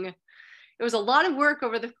nothing. It was a lot of work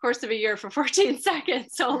over the course of a year for 14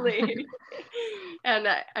 seconds only. And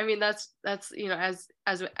I mean, that's as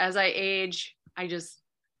I age,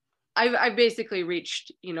 I've basically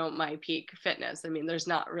reached, my peak fitness. I mean, there's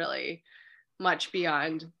not really much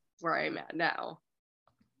beyond where I'm at now.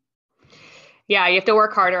 Yeah, you have to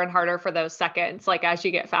work harder and harder for those seconds, like as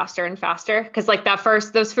you get faster and faster. Cause like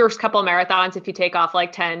those first couple of marathons, if you take off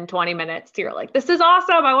like 10, 20 minutes, you're like, this is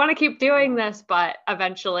awesome, I want to keep doing this. But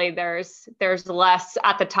eventually there's less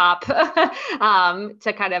at the top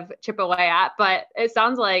to kind of chip away at. But it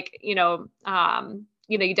sounds like, you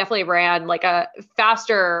definitely ran like a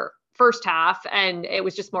faster first half, and it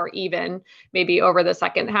was just more even maybe over the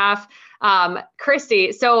second half.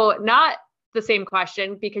 Christy, so not the same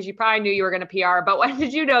question, because you probably knew you were going to PR, but when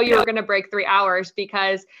did you know you were going to break 3 hours?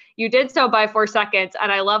 Because you did so by 4 seconds.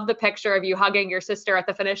 And I love the picture of you hugging your sister at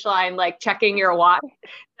the finish line, like checking your watch.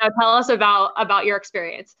 Now tell us about your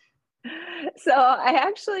experience. So I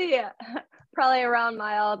actually, probably around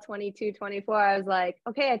mile 22, 24, I was like,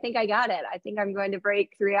 okay, I think I got it. I think I'm going to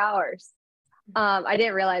break 3 hours. I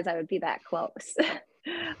didn't realize I would be that close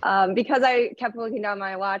because I kept looking down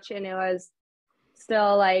my watch, and it was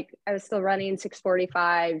still like, I was still running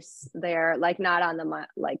 6:45s there, like not on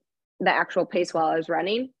the actual pace while I was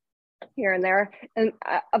running here and there. And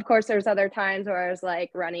of course there's other times where I was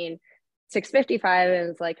like running 6:55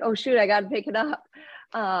 and it's like, oh shoot, I got to pick it up.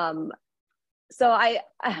 So I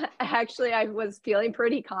was feeling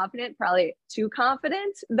pretty confident, probably too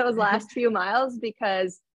confident those last few miles,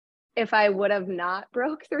 because if I would have not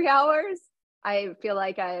broke 3 hours, I feel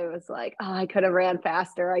like I was like, oh, I could have ran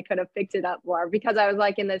faster. I could have picked it up more, because I was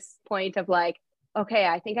like in this point of like, okay,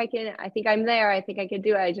 I think I'm there. I think I can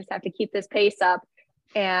do it. I just have to keep this pace up,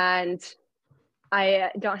 and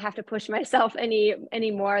I don't have to push myself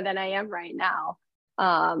any more than I am right now.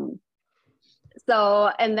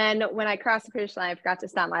 So, and then when I crossed the finish line, I forgot to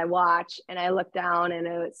stop my watch, and I looked down and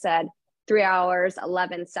it said 3 hours,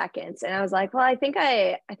 11 seconds. And I was like, well, I think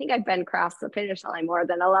I've been crossed the finish line more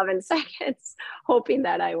than 11 seconds, hoping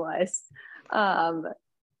that I was.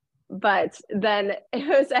 But then it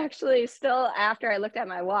was actually still, after I looked at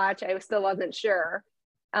my watch, I still wasn't sure.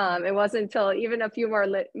 It wasn't until even a few more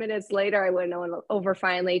minutes later, I went over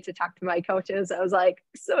finally to talk to my coaches. I was like,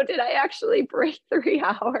 so did I actually break 3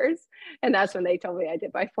 hours? And that's when they told me I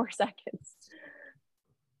did by 4 seconds.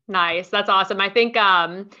 Nice. That's awesome. I think,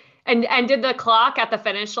 and did the clock at the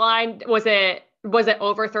finish line, was it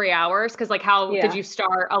over 3 hours? Cause like did you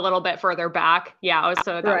start a little bit further back? Yeah.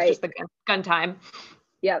 So that was just the gun time.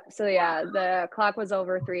 Yep. So yeah, the clock was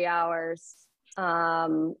over 3 hours. I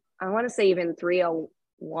want to say even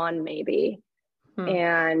 3:01 maybe.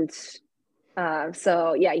 And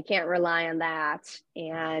so yeah, you can't rely on that.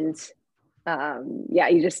 And yeah,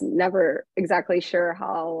 you just never exactly sure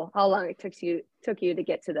how long it took you to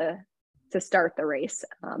get to start the race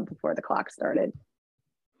before the clock started.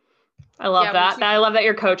 I love that. I love that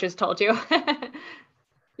your coaches told you.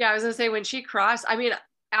 Yeah, I was gonna say, when she crossed, I mean,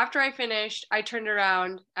 after I finished, I turned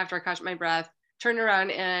around after I caught my breath, turned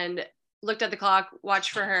around and looked at the clock,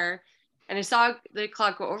 watched for her, and I saw the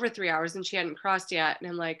clock go over 3 hours and she hadn't crossed yet. And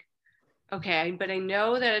I'm like, okay, but I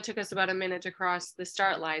know that it took us about a minute to cross the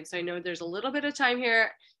start line. So I know there's a little bit of time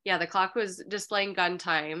here. Yeah, the clock was displaying gun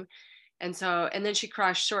time. And then she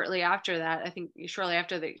crossed shortly after that. I think shortly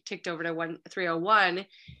after they ticked over to 3:01.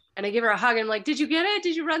 And I give her a hug. And I'm like, did you get it?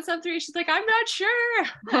 Did you run sub 3? She's like, I'm not sure.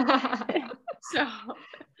 So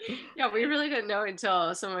yeah, we really didn't know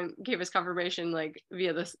until someone gave us confirmation, like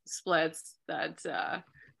via the splits, that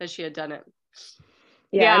she had done it.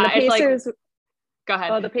 Yeah, and the Pacers. Go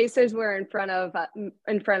ahead. Well, the Pacers were in front of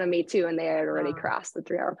me too, and they had already crossed the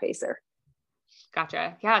 3 hour pacer.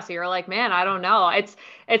 Gotcha. Yeah. So you're like, man, I don't know.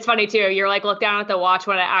 It's funny too. You're like, look down at the watch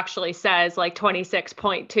when it actually says like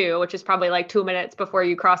 26.2, which is probably like 2 minutes before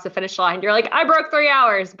you cross the finish line. You're like, I broke 3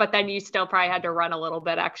 hours, but then you still probably had to run a little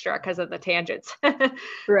bit extra because of the tangents.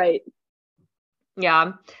 Right.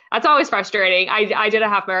 Yeah, that's always frustrating. I did a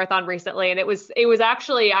half marathon recently, and it was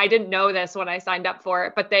actually, I didn't know this when I signed up for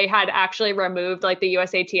it, but they had actually removed like the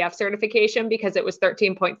USATF certification because it was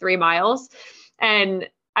 13.3 miles. And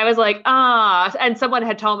I was like, and someone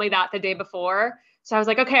had told me that the day before. So I was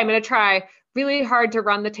like, okay, I'm going to try really hard to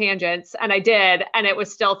run the tangents. And I did, and it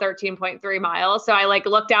was still 13.3 miles. So I like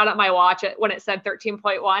looked down at my watch when it said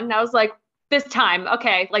 13.1, and I was like, this time,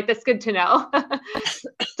 okay, like that's good to know.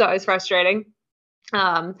 So it was frustrating.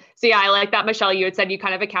 So yeah, I like that, Michelle, you had said you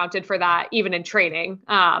kind of accounted for that even in training,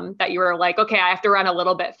 that you were like, okay, I have to run a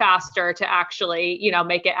little bit faster to actually,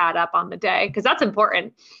 make it add up on the day. Cause that's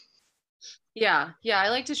important. Yeah. I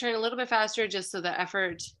like to train a little bit faster just so the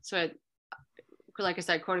effort, so it, like I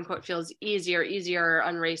said, quote unquote, feels easier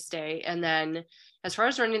on race day. And then as far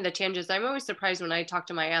as running the tangents, I'm always surprised when I talk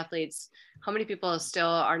to my athletes, how many people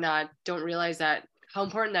still don't realize that, how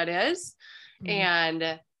important that is. Mm-hmm.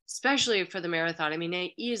 And especially for the marathon. I mean,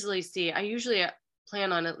 I usually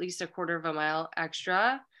plan on at least a quarter of a mile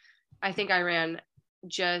extra. I think I ran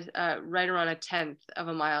just right around a 1/10 of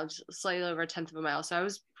a mile, just slightly over a 1/10 of a mile. So I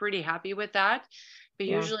was pretty happy with that. But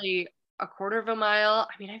usually a quarter of a mile,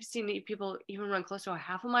 I mean, I've seen people even run close to a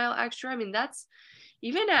half a mile extra. I mean, that's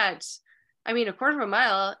even a quarter of a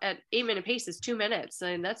mile at 8-minute pace is 2 minutes.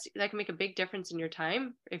 And that can make a big difference in your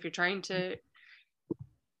time if you're trying to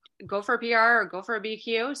go for a PR or go for a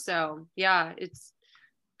BQ. So yeah, it's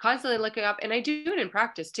constantly looking up, and I do it in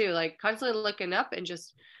practice too, like constantly looking up and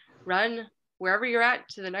just run wherever you're at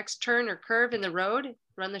to the next turn or curve in the road,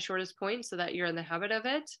 run the shortest point so that you're in the habit of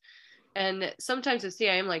it. And sometimes with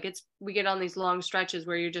CIM, we get on these long stretches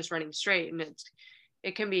where you're just running straight, and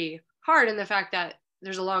it can be hard in the fact that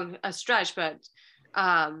there's a stretch, but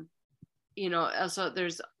also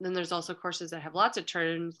there's also courses that have lots of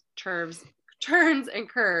turns and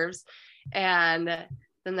curves, and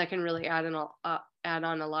then that can really add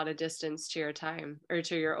on a lot of distance to your time or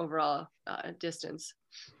to your overall distance.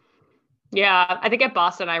 Yeah, I think at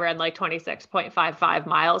Boston I ran like 26.55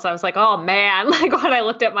 miles. I was like, oh man, like when I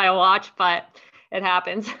looked at my watch, but it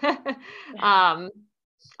happens.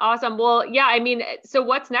 Awesome. Well, yeah, I mean, so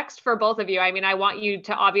what's next for both of you? I mean, I want you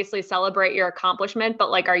to obviously celebrate your accomplishment, but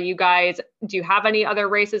like, do you have any other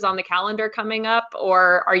races on the calendar coming up,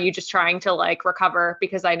 or are you just trying to like recover?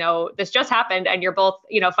 Because I know this just happened and you're both,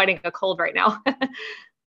 fighting a cold right now.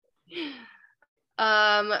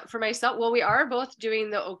 For myself, well, we are both doing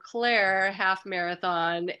the Eau Claire half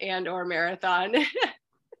marathon or marathon.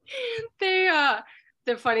 The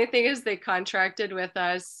funny thing is they contracted with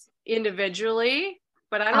us individually,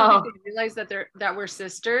 but I don't think they realize that we're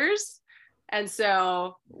sisters. And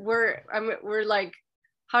so we're like,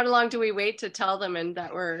 how long do we wait to tell them and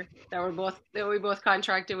that we both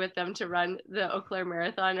contracted with them to run the Eau Claire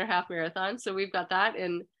marathon or half marathon. So we've got that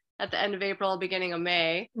at the end of April, beginning of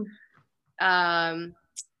May. And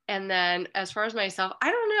then as far as myself,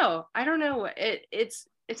 I don't know.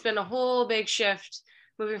 It's been a whole big shift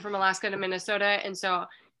moving from Alaska to Minnesota. And so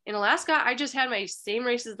in Alaska, I just had my same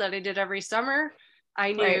races that I did every summer.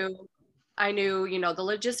 I knew, the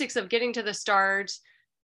logistics of getting to the start,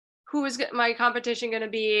 who was my competition going to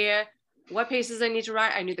be, what paces I need to run.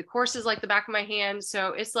 I knew the courses like the back of my hand.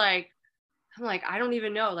 So it's like, I'm like, I don't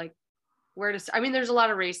even know like where to, I mean, there's a lot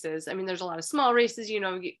of races. I mean, there's a lot of small races,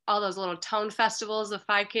 all those little town festivals, the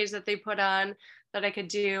 5Ks that they put on that I could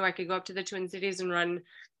do. I could go up to the Twin Cities and run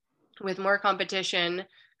with more competition.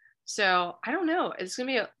 So I don't know. It's going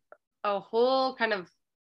to be a whole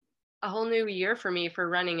new year for me for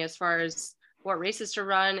running as far as what races to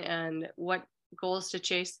run and what goals to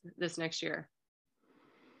chase this next year.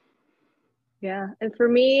 Yeah. And for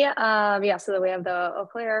me, so that we have the Eau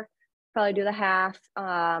Claire, probably do the half.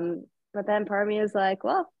 But then part of me is like,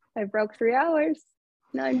 well, I broke 3 hours.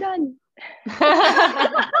 Now I'm done.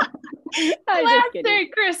 Last day,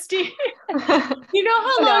 Christy. You know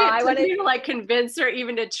how long it took me to like convince her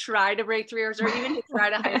even to try to break 3 hours or even to try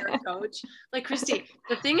to hire a coach? Like, Christy,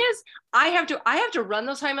 the thing is, I have to run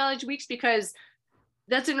those high mileage weeks because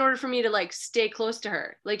that's in order for me to like stay close to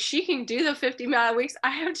her. Like she can do the 50-mile weeks. I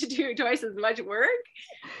have to do twice as much work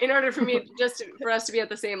in order for me for us to be at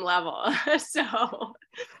the same level. So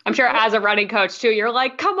I'm sure as a running coach too, you're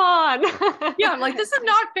like, come on. Yeah. I'm like, this is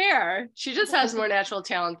not fair. She just has more natural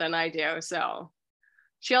talent than I do. So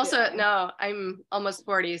she also, no, I'm almost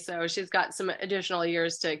 40. So she's got some additional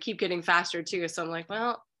years to keep getting faster too. So I'm like,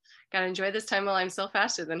 well, gotta enjoy this time while I'm still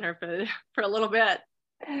faster than her for a little bit.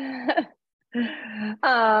 I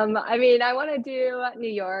mean, I want to do New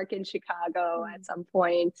York and Chicago at some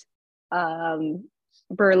point.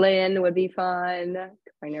 Berlin would be fun,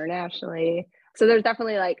 internationally. So there's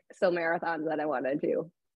definitely like still marathons that I want to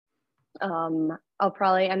do. I'll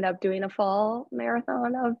probably end up doing a fall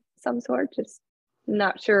marathon of some sort, just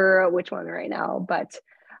not sure which one right now, but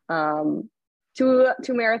two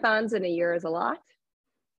marathons in a year is a lot.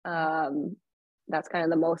 That's kind of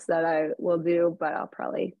the most that I will do, but I'll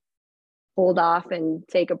probably hold off and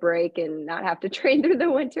take a break and not have to train through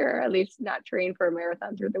the winter, or at least not train for a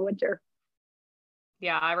marathon through the winter.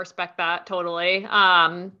 Yeah, I respect that totally.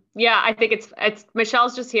 Yeah, I think it's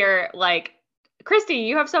Michelle's just here like, Christy,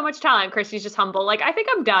 you have so much talent. Christy's just humble. Like, I think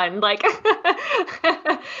I'm done. Like,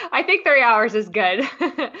 I think 3 hours is good.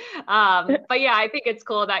 But yeah, I think it's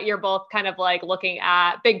cool that you're both kind of like looking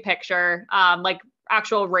at big picture, like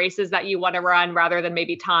actual races that you want to run rather than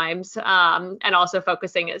maybe times. And also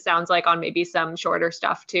focusing, it sounds like, on maybe some shorter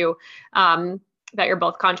stuff too, that you're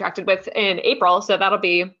both contracted with in April. So that'll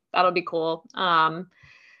be cool.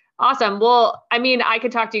 Awesome. Well, I mean, I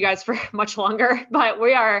could talk to you guys for much longer, but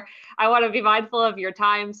I want to be mindful of your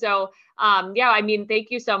time. So, yeah, I mean,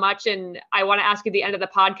 thank you so much. And I want to ask you the end of the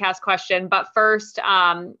podcast question, but first,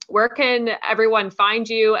 where can everyone find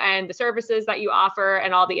you and the services that you offer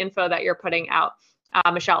and all the info that you're putting out?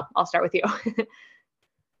 Michelle, I'll start with you.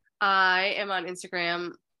 I am on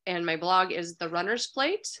Instagram and my blog is The Runner's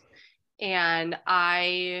Plate. And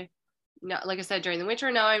like I said, during the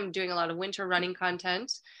winter, now I'm doing a lot of winter running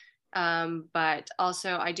content. But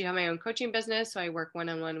also I do have my own coaching business. So I work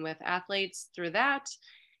one-on-one with athletes through that.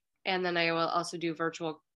 And then I will also do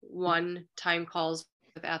virtual one-time calls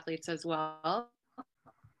with athletes as well.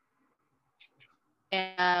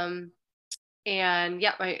 And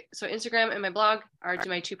yeah, so Instagram and my blog are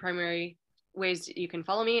my two primary ways you can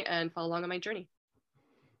follow me and follow along on my journey.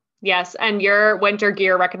 Yes. And your winter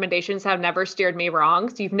gear recommendations have never steered me wrong.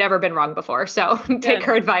 So you've never been wrong before. So take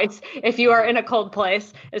her advice if you are in a cold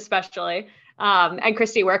place, especially. And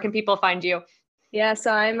Christy, where can people find you? Yeah,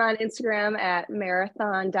 so I'm on Instagram at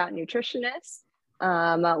marathon.nutritionist.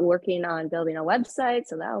 Working on building a website,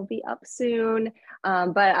 so that will be up soon.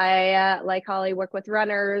 But I, like Holly, work with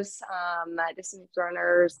runners, distance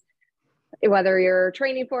runners, whether you're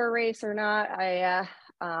training for a race or not. I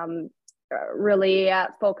really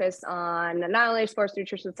focus on not only sports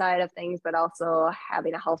nutrition side of things, but also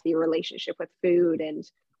having a healthy relationship with food and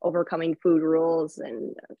overcoming food rules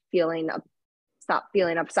and stop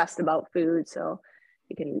feeling obsessed about food so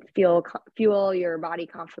you can fuel your body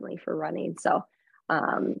confidently for running. So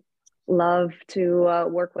love to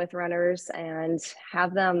work with runners and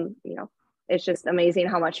have them, it's just amazing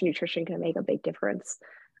how much nutrition can make a big difference.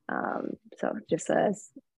 So just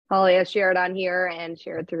as Holly has shared on here and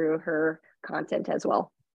shared through her content as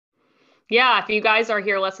well. Yeah, if you guys are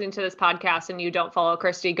here listening to this podcast and you don't follow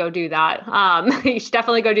Christy, go do that. You should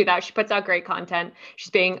definitely go do that. She puts out great content.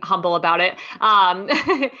 She's being humble about it.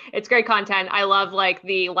 It's great content. I love like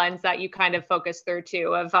the lens that you kind of focus through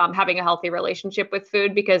too of having a healthy relationship with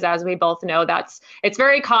food, because as we both know, it's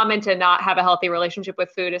very common to not have a healthy relationship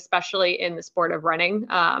with food, especially in the sport of running.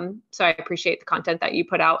 So I appreciate the content that you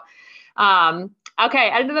put out. Okay,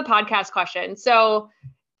 end of the podcast question. So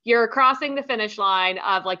you're crossing the finish line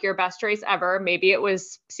of like your best race ever. Maybe it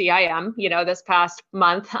was CIM, this past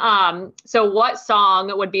month. So what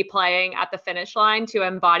song would be playing at the finish line to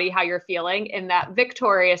embody how you're feeling in that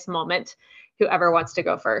victorious moment? Whoever wants to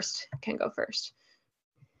go first can go first.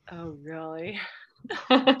 Oh, really?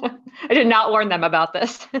 I did not warn them about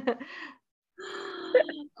this.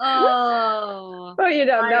 Oh. Well, you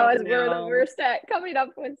don't know, as we're the worst at coming up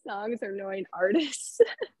with songs or knowing artists.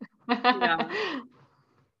 Yeah.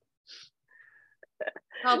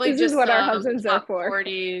 Probably this just is what our husbands are for.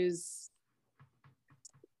 40s.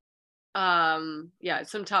 Yeah,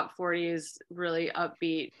 some top 40s really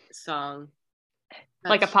upbeat song.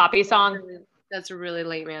 Like a poppy song. That's a really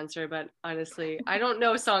lame answer, but honestly, I don't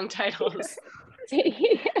know song titles.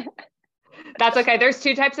 That's okay. There's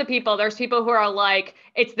two types of people. There's people who are like,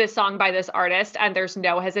 it's this song by this artist and there's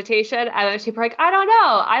no hesitation. And there's people like, I don't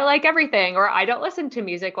know. I like everything, or I don't listen to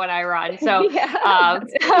music when I run. So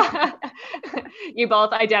you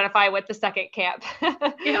both identify with the second camp.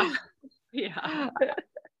 Yeah.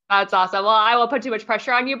 That's awesome. Well, I won't put too much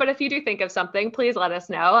pressure on you, but if you do think of something, please let us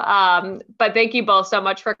know. But thank you both so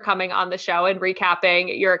much for coming on the show and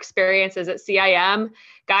recapping your experiences at CIM.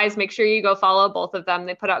 Guys, make sure you go follow both of them.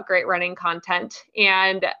 They put out great running content,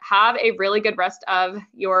 and have a really good rest of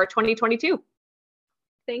your 2022.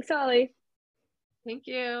 Thanks, Holly. Thank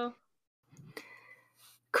you.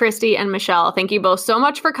 Christy and Michelle, thank you both so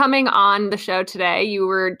much for coming on the show today. You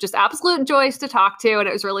were just absolute joys to talk to, and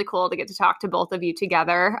it was really cool to get to talk to both of you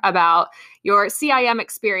together about your CIM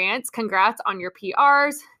experience. Congrats on your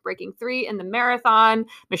PRs, breaking 3 in the marathon.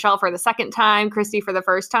 Michelle for the second time, Christy for the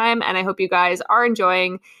first time, and I hope you guys are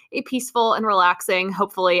enjoying a peaceful and relaxing,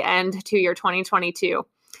 hopefully, end to your 2022.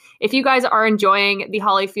 If you guys are enjoying the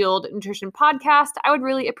Holly Fueled Nutrition Podcast, I would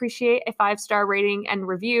really appreciate a 5-star rating and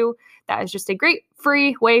review. That is just a great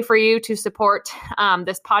free way for you to support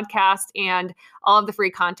this podcast and all of the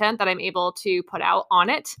free content that I'm able to put out on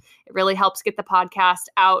it. It really helps get the podcast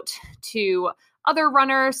out to other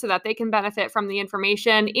runners so that they can benefit from the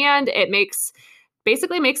information, and it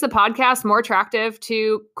basically makes the podcast more attractive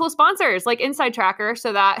to cool sponsors like Inside Tracker,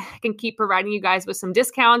 so that I can keep providing you guys with some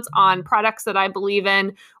discounts on products that I believe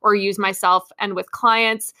in or use myself and with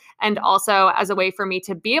clients, and also as a way for me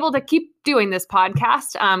to be able to keep doing this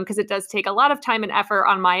podcast because it does take a lot of time and effort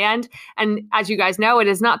on my end. And as you guys know, it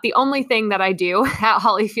is not the only thing that I do at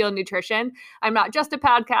Holly Fueled Nutrition. I'm not just a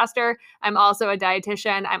podcaster. I'm also a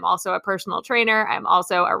dietitian. I'm also a personal trainer. I'm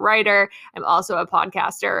also a writer. I'm also a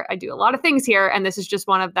podcaster. I do a lot of things here, and this is just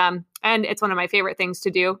one of them. And it's one of my favorite things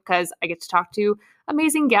to do because I get to talk to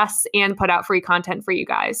amazing guests and put out free content for you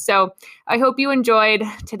guys. So I hope you enjoyed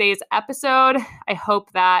today's episode. I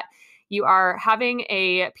hope that you are having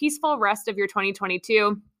a peaceful rest of your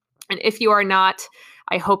 2022. And if you are not,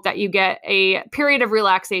 I hope that you get a period of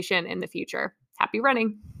relaxation in the future. Happy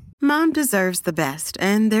running. Mom deserves the best,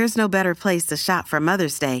 and there's no better place to shop for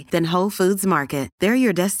Mother's Day than Whole Foods Market. They're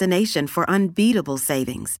your destination for unbeatable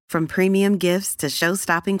savings, from premium gifts to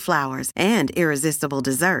show-stopping flowers and irresistible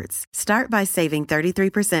desserts. Start by saving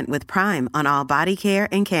 33% with Prime on all body care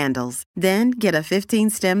and candles. Then get a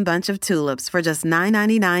 15-stem bunch of tulips for just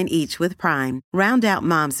 $9.99 each with Prime. Round out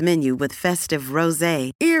Mom's menu with festive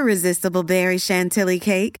rosé, irresistible berry chantilly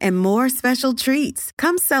cake, and more special treats.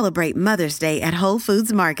 Come celebrate Mother's Day at Whole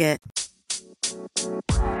Foods Market.